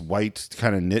 In this white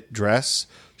kind of knit dress.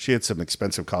 She had some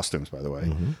expensive costumes, by the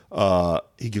way.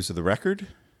 He gives her the record.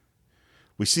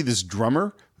 We see this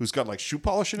drummer who's got like shoe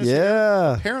polish in his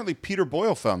hair. Apparently, Peter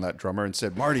Boyle found that drummer and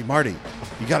said, Marty,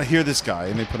 you got to hear this guy.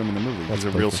 And they put him in the movie. He's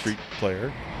a real street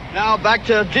player. Now back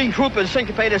to Gene Krupa's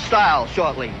syncopated style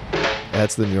shortly.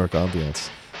 That's the New York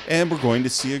ambiance. And we're going to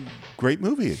see a great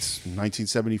movie. It's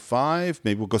 1975.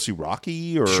 Maybe we'll go see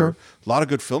Rocky, or Sure. a lot of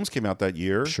good films came out that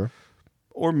year. Sure.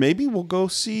 Or maybe we'll go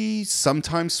see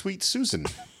Sometimes Sweet Susan.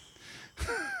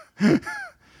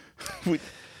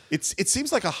 It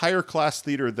seems like a higher class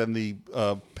theater than the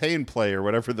Pay and Play or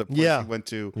whatever the place we went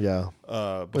to. Yeah.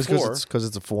 Before. Because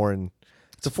it's a foreign.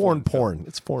 It's a foreign porn.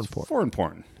 It's foreign porn. Foreign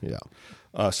porn. Yeah.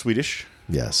 Swedish.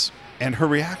 Yes. And her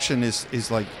reaction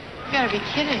is like, You gotta be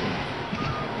kidding.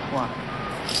 What?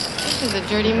 This is a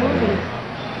dirty movie.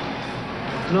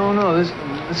 No, this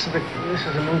is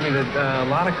a movie that a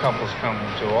lot of couples come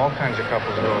to. All kinds of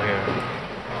couples go here.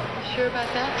 Sure about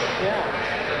that?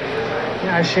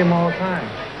 Yeah, I see them all the time.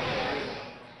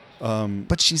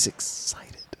 But she's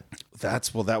excited.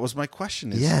 that was my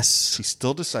question. Yes. She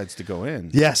still decides to go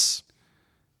in. Yes.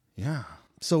 Yeah.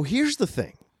 So here's the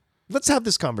thing. Let's have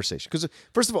this conversation. Because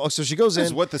first of all, so she goes in. This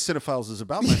is what the Cinephiles is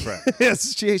about, my friend.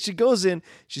 Yes. She goes in.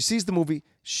 She sees the movie.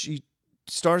 She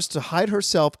starts to hide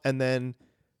herself and then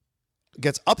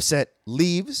gets upset,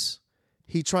 leaves.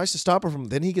 He tries to stop her from.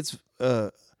 Then he gets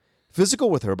physical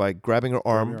with her by grabbing her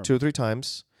arm 2 or 3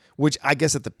 times, which I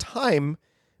guess at the time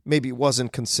maybe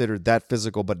wasn't considered that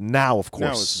physical, but now, of course,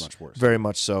 now it's much worse. Very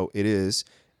much so, it is.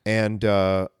 And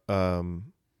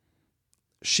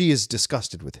she is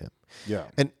disgusted with him. Yeah.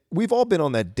 And we've all been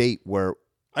on that date where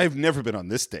I've never been on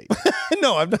this date.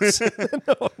 No, I'm not saying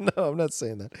I'm not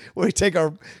saying that. Where we take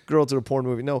our girl to a porn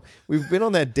movie. No, we've been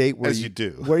on that date where As you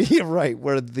do. Where you're right,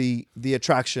 where the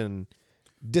attraction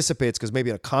dissipates because maybe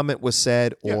a comment was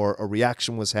said or a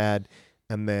reaction was had,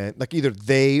 and then like either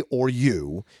they or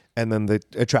you, and then the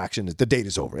date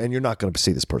is over, and you're not going to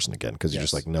see this person again because you're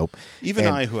just like, nope. Even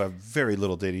I, who have very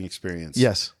little dating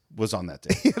experience, was on that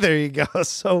date. There you go.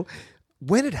 So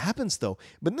when it happens, though,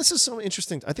 but this is so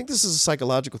interesting. I think this is a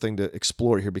psychological thing to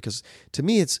explore here because to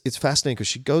me, it's fascinating because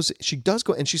she does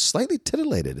go, and she's slightly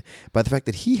titillated by the fact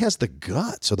that he has the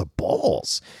guts or the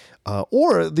balls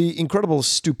or the incredible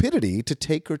stupidity to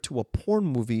take her to a porn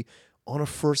movie on a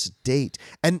first date.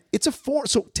 And it's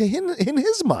so to him, in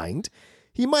his mind,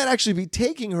 he might actually be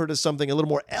taking her to something a little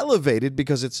more elevated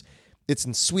because it's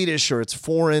in Swedish or it's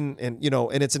foreign, and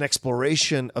and it's an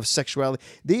exploration of sexuality.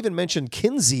 They even mentioned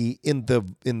Kinsey in the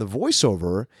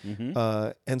voiceover,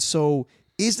 and so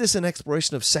is this an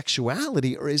exploration of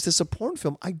sexuality or is this a porn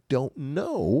film? I don't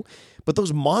know. But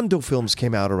those Mondo films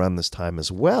came out around this time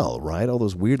as well, right? All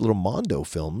those weird little Mondo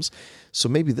films. So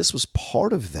maybe this was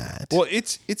part of that. Well,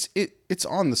 it's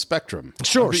on the spectrum.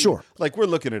 Sure. Like we're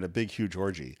looking at a big, huge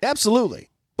orgy. Absolutely.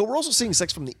 But we're also seeing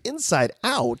sex from the inside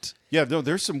out. Yeah, no,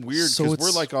 there's some weird, because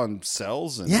we're like on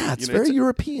cells. And, it's very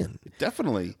European.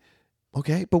 Definitely.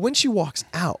 Okay, but when she walks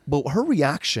out, but her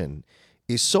reaction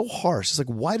is so harsh. It's like,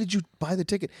 why did you buy the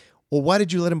ticket? Or why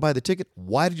did you let him buy the ticket?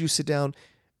 Why did you sit down?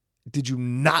 Did you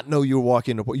not know you were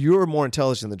walking into? You're more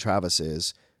intelligent than Travis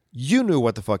is. You knew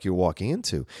what the fuck you were walking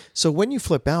into. So when you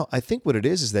flip out, I think what it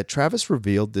is that Travis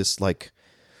revealed this like,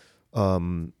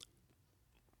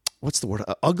 what's the word?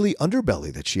 Ugly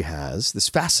underbelly that she has. This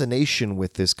fascination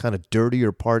with this kind of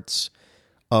dirtier parts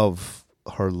of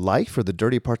her life or the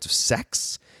dirty parts of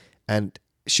sex. And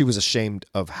she was ashamed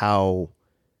of how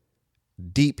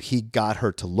deep he got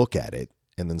her to look at it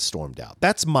and then stormed out.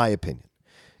 That's my opinion.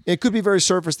 It could be very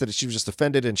surface that she was just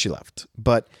offended and she left.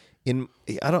 But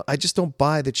I just don't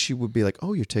buy that she would be like,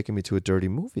 oh, you're taking me to a dirty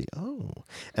movie. Oh.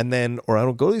 And then, or I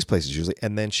don't go to these places usually.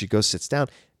 And then she goes, sits down.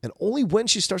 And only when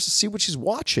she starts to see what she's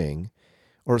watching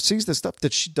or sees the stuff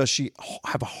that does she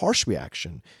have a harsh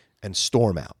reaction and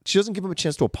storm out. She doesn't give him a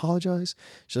chance to apologize.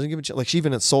 She doesn't give him a chance. Like she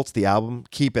even insults the album.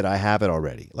 Keep it. I have it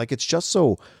already. Like it's just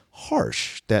so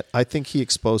harsh that I think he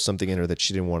exposed something in her that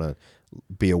she didn't want to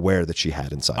be aware that she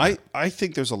had inside. I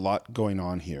think there's a lot going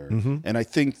on here. Mm-hmm. And I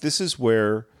think this is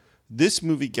where this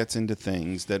movie gets into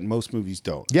things that most movies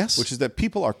don't. Yes. Which is that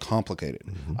people are complicated.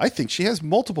 Mm-hmm. I think she has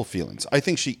multiple feelings. I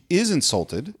think she is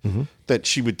insulted that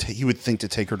he would think to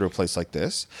take her to a place like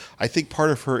this. I think part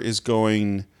of her is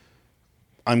going,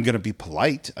 I'm going to be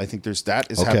polite. I think there's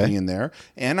that is happening in there.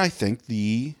 And I think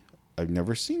the I've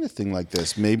never seen a thing like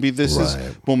this. Maybe this is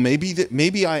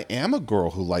maybe I am a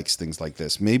girl who likes things like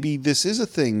this. Maybe this is a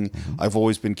thing I've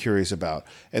always been curious about.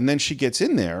 And then she gets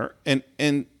in there, and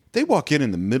they walk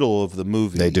in the middle of the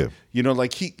movie. They do. You know,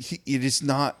 like it is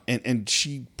not, and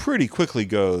she pretty quickly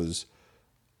goes,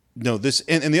 no, this,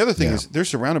 and the other thing is they're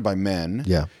surrounded by men,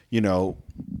 you know,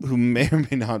 who may or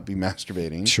may not be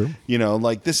masturbating. Sure. You know,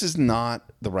 like this is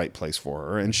not the right place for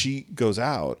her. And she goes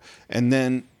out, and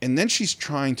then she's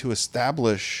trying to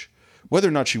establish whether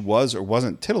or not she was or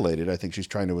wasn't titillated. I think she's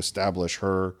trying to establish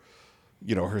her,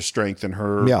 you know, her strength and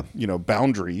her, you know,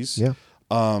 boundaries. Yeah.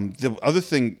 The other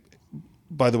thing,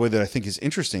 by the way, that I think is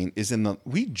interesting is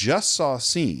we just saw a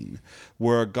scene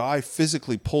where a guy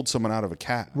physically pulled someone out of a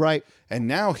cab. Right. And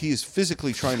now he is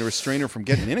physically trying to restrain her from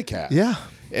getting in a cab. Yeah.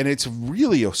 And it's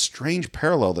really a strange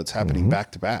parallel that's happening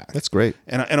back to back. That's great.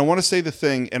 And I want to say the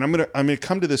thing, and I'm gonna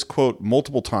come to this quote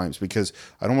multiple times because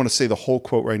I don't want to say the whole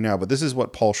quote right now, but this is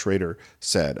what Paul Schrader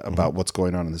said about what's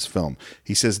going on in this film.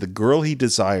 He says, the girl he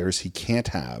desires, he can't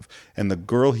have, and the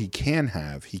girl he can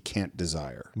have, he can't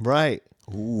desire. Right.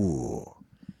 Ooh.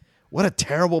 What a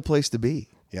terrible place to be.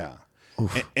 Yeah.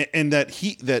 And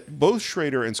that both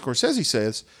Schrader and Scorsese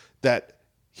says that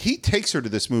he takes her to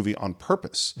this movie on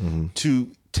purpose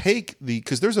to take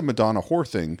because there's a Madonna whore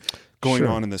thing going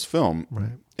on in this film.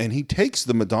 Right. And he takes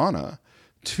the Madonna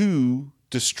to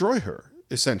destroy her,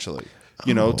 essentially,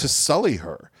 you know, to sully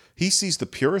her. He sees the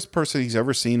purest person he's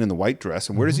ever seen in the white dress.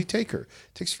 And where does he take her?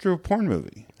 Takes her to a porn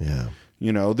movie. Yeah.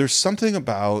 You know, there's something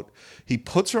about he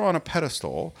puts her on a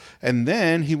pedestal and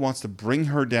then he wants to bring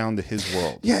her down to his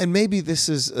world. Yeah, and maybe this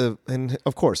is, and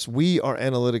of course, we are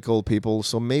analytical people,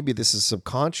 so maybe this is a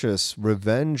subconscious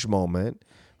revenge moment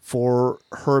for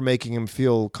her making him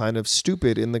feel kind of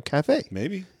stupid in the cafe.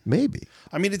 Maybe.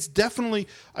 I mean, it's definitely,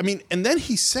 and then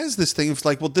he says this thing, it's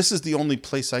like, well, this is the only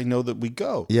place I know that we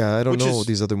go. Yeah, I don't know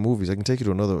these other movies. I can take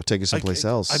you to take you someplace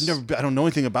else. I don't know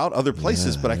anything about other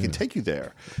places, but I can take you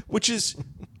there, which is,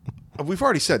 we've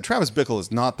already said, Travis Bickle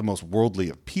is not the most worldly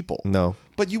of people. No.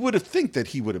 But you would have think that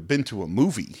he would have been to a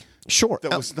movie. Sure.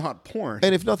 That was not porn.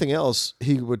 And if nothing else,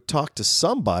 he would talk to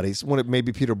somebody,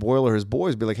 maybe Peter Boyle or his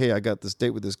boys, be like, hey, I got this date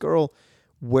with this girl.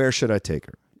 Where should I take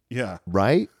her? Yeah.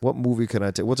 Right? What movie can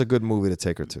I take? What's a good movie to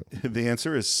take her to? The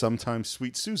answer is Sometimes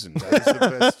Sweet Susan. That is the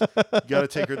best. You got to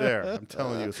take her there. I'm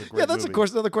telling you, it's a great movie. Yeah, that's of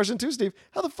course another question too, Steve.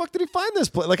 How the fuck did he find this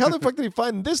place? Like, how the fuck did he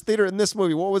find this theater in this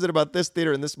movie? What was it about this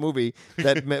theater in this movie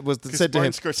that was said to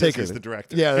him? Scorsese is the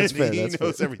director. Yeah, that's fair. He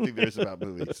knows everything there is about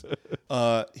movies.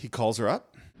 He calls her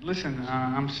up. Listen,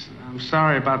 I'm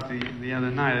sorry about the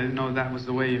other night. I didn't know that was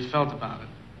the way you felt about it.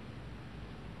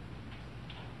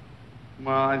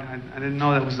 Well, I didn't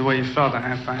know that was the way you felt.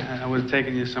 I would have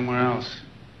taken you somewhere else.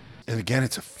 And again,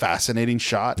 it's a fascinating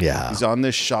shot. Yeah. He's on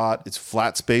this shot. It's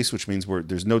flat space, which means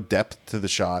there's no depth to the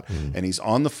shot. And he's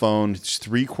on the phone. It's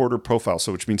 3/4 profile,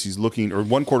 so which means he's looking, or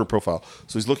 1/4 profile.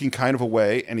 So he's looking kind of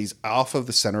away, and he's off of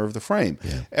the center of the frame.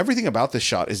 Yeah. Everything about this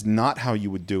shot is not how you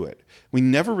would do it. We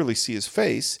never really see his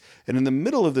face. And in the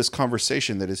middle of this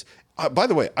conversation that is, by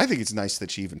the way, I think it's nice that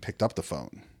she even picked up the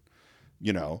phone.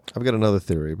 You know, I've got another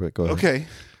theory, but go ahead. Okay.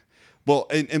 Well,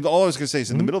 and all I was going to say is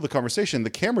in the middle of the conversation,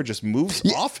 the camera just moves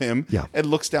off him and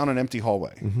looks down an empty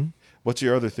hallway. What's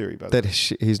your other theory about that?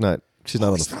 She's not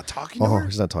on the phone. Not talking to her?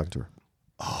 He's not talking to her.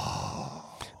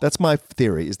 Oh. That's my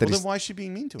theory. Is that then why is she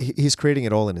being mean to him? He's creating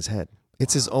it all in his head.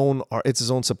 It's his own. It's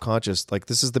his own subconscious. Like,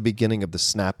 this is the beginning of the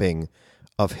snapping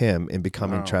of him in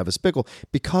becoming Travis Bickle,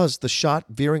 because the shot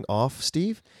veering off,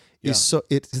 Steve, is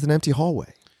it's an empty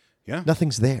hallway. Yeah,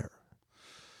 nothing's there.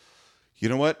 You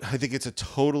know what? I think it's a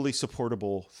totally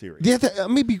supportable theory. Yeah,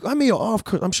 I'm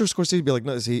sure Scorsese would be like,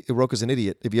 no, Roca's an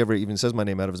idiot if he ever even says my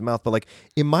name out of his mouth. But like,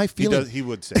 in my feeling, he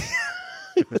would say.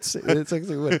 it's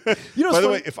actually what, By the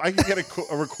way, if I could get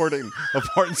a recording of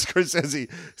Martin Scorsese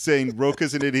saying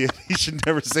Roca's an idiot, he should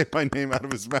never say my name out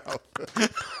of his mouth.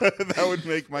 That would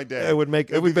make my day. It would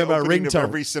be my ringtone.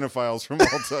 Every Cinephiles from all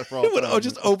time. It would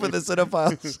just open the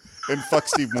Cinephiles and fuck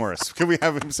Steve Morris. Can we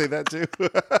have him say that too?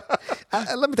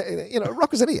 Let me tell you,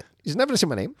 Roca's an idiot. He's never seen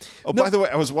my name. Oh, no. By the way,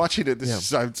 I was watching it.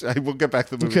 I will get back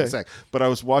to the movie in a sec. But I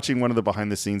was watching one of the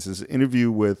behind the scenes, this interview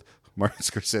with Martin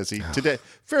Scorsese today,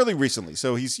 fairly recently.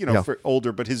 So he's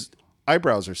older, but his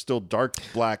eyebrows are still dark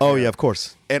black. Oh yeah, of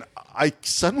course. And I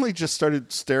suddenly just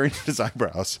started staring at his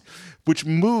eyebrows, which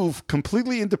move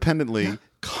completely independently,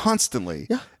 constantly.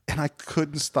 Yeah. And I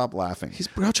couldn't stop laughing. He's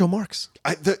Groucho Marx.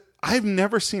 I've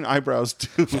never seen eyebrows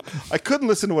do. I couldn't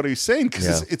listen to what he was saying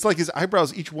because it's like his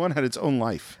eyebrows, each one had its own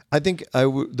life. I think I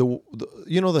would.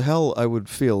 The hell I would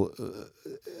feel,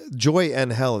 joy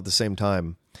and hell at the same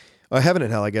time. Heaven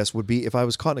and Hell, I guess, would be if I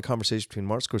was caught in a conversation between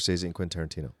Martin Scorsese and Quentin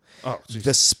Tarantino. Oh, geez.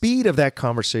 The speed of that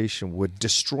conversation would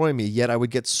destroy me, yet I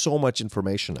would get so much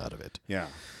information out of it. Yeah.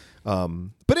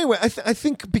 But anyway, I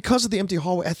think because of the empty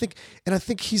hallway, I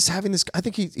think he's having this. I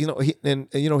think he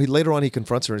later on he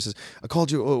confronts her and says, "I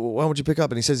called you. Why won't you pick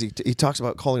up?" And he says he talks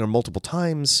about calling her multiple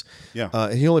times.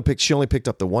 Yeah. She only picked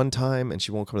up the one time, and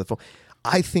she won't come to the phone.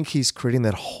 I think he's creating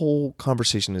that whole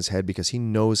conversation in his head because he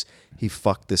knows he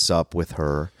fucked this up with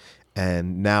her,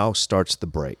 and now starts the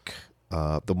break.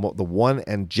 The one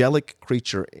angelic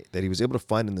creature that he was able to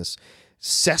find in this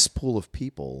cesspool of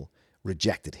people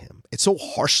rejected him. It's so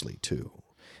harshly too.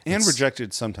 And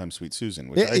rejected Sometimes Sweet Susan,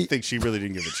 which I think she really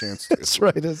didn't give a chance to. That's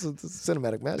right. It's a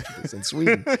cinematic masterpiece in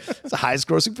Sweden. It's the highest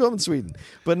grossing film in Sweden.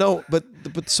 But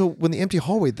so when the empty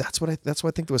hallway, that's what I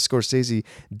think what Scorsese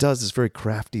does, this very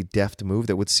crafty, deft move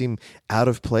that would seem out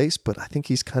of place, but I think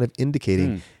he's kind of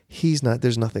indicating he's not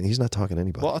talking to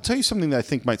anybody. Well, I'll tell you something that I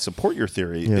think might support your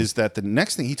theory is that the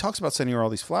next thing he talks about sending her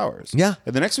all these flowers. Yeah.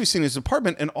 And the next we see in his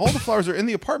apartment, and all the flowers are in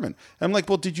the apartment. And I'm like,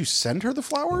 well, did you send her the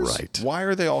flowers? Right. Why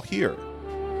are they all here?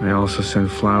 I also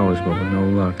sent flowers, but with no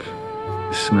luck.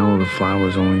 The smell of the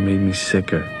flowers only made me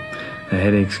sicker. The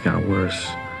headaches got worse.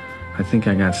 I think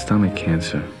I got stomach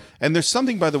cancer. And there's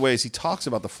something, by the way, as he talks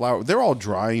about the flower, they're all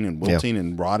drying and wilting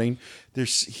and rotting.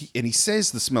 And he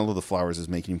says the smell of the flowers is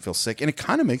making him feel sick, and it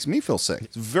kind of makes me feel sick.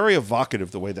 It's very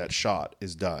evocative the way that shot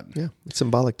is done. Yeah, it's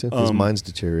symbolic too. His mind's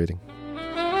deteriorating.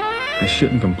 I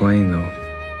shouldn't complain, though.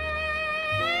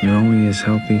 You're only as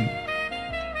healthy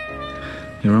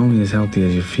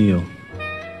as you feel.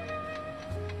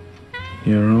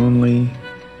 You're only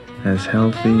as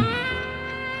healthy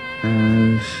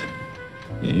as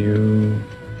you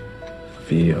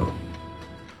feel.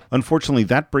 Unfortunately,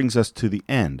 that brings us to the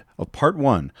end of part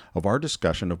 1 of our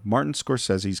discussion of Martin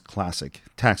Scorsese's classic,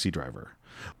 Taxi Driver.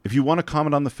 If you want to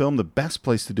comment on the film, the best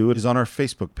place to do it is on our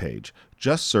Facebook page.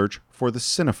 Just search for The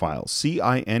Cinephiles,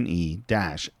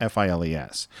 CINE-FILES.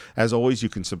 As always, you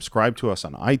can subscribe to us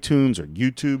on iTunes or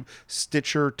YouTube,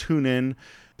 Stitcher, TuneIn.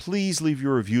 Please leave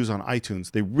your reviews on iTunes.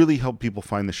 They really help people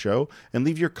find the show. And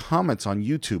leave your comments on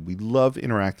YouTube. We love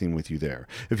interacting with you there.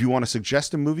 If you want to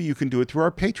suggest a movie, you can do it through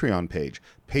our Patreon page,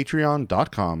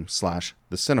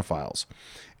 patreon.com/thecинephiles.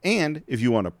 And if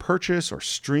you want to purchase or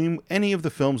stream any of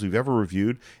the films we've ever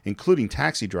reviewed, including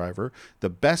Taxi Driver, the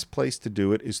best place to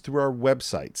do it is through our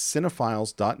website,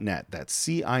 cinephiles.net. That's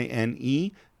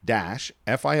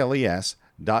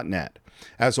CINE-FILES.net.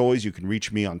 As always, you can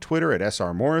reach me on Twitter at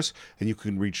SRMorris, and you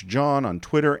can reach John on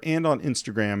Twitter and on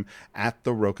Instagram at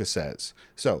The Rocha Says.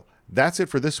 So that's it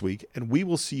for this week, and we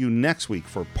will see you next week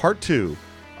for part 2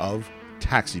 of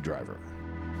Taxi Driver.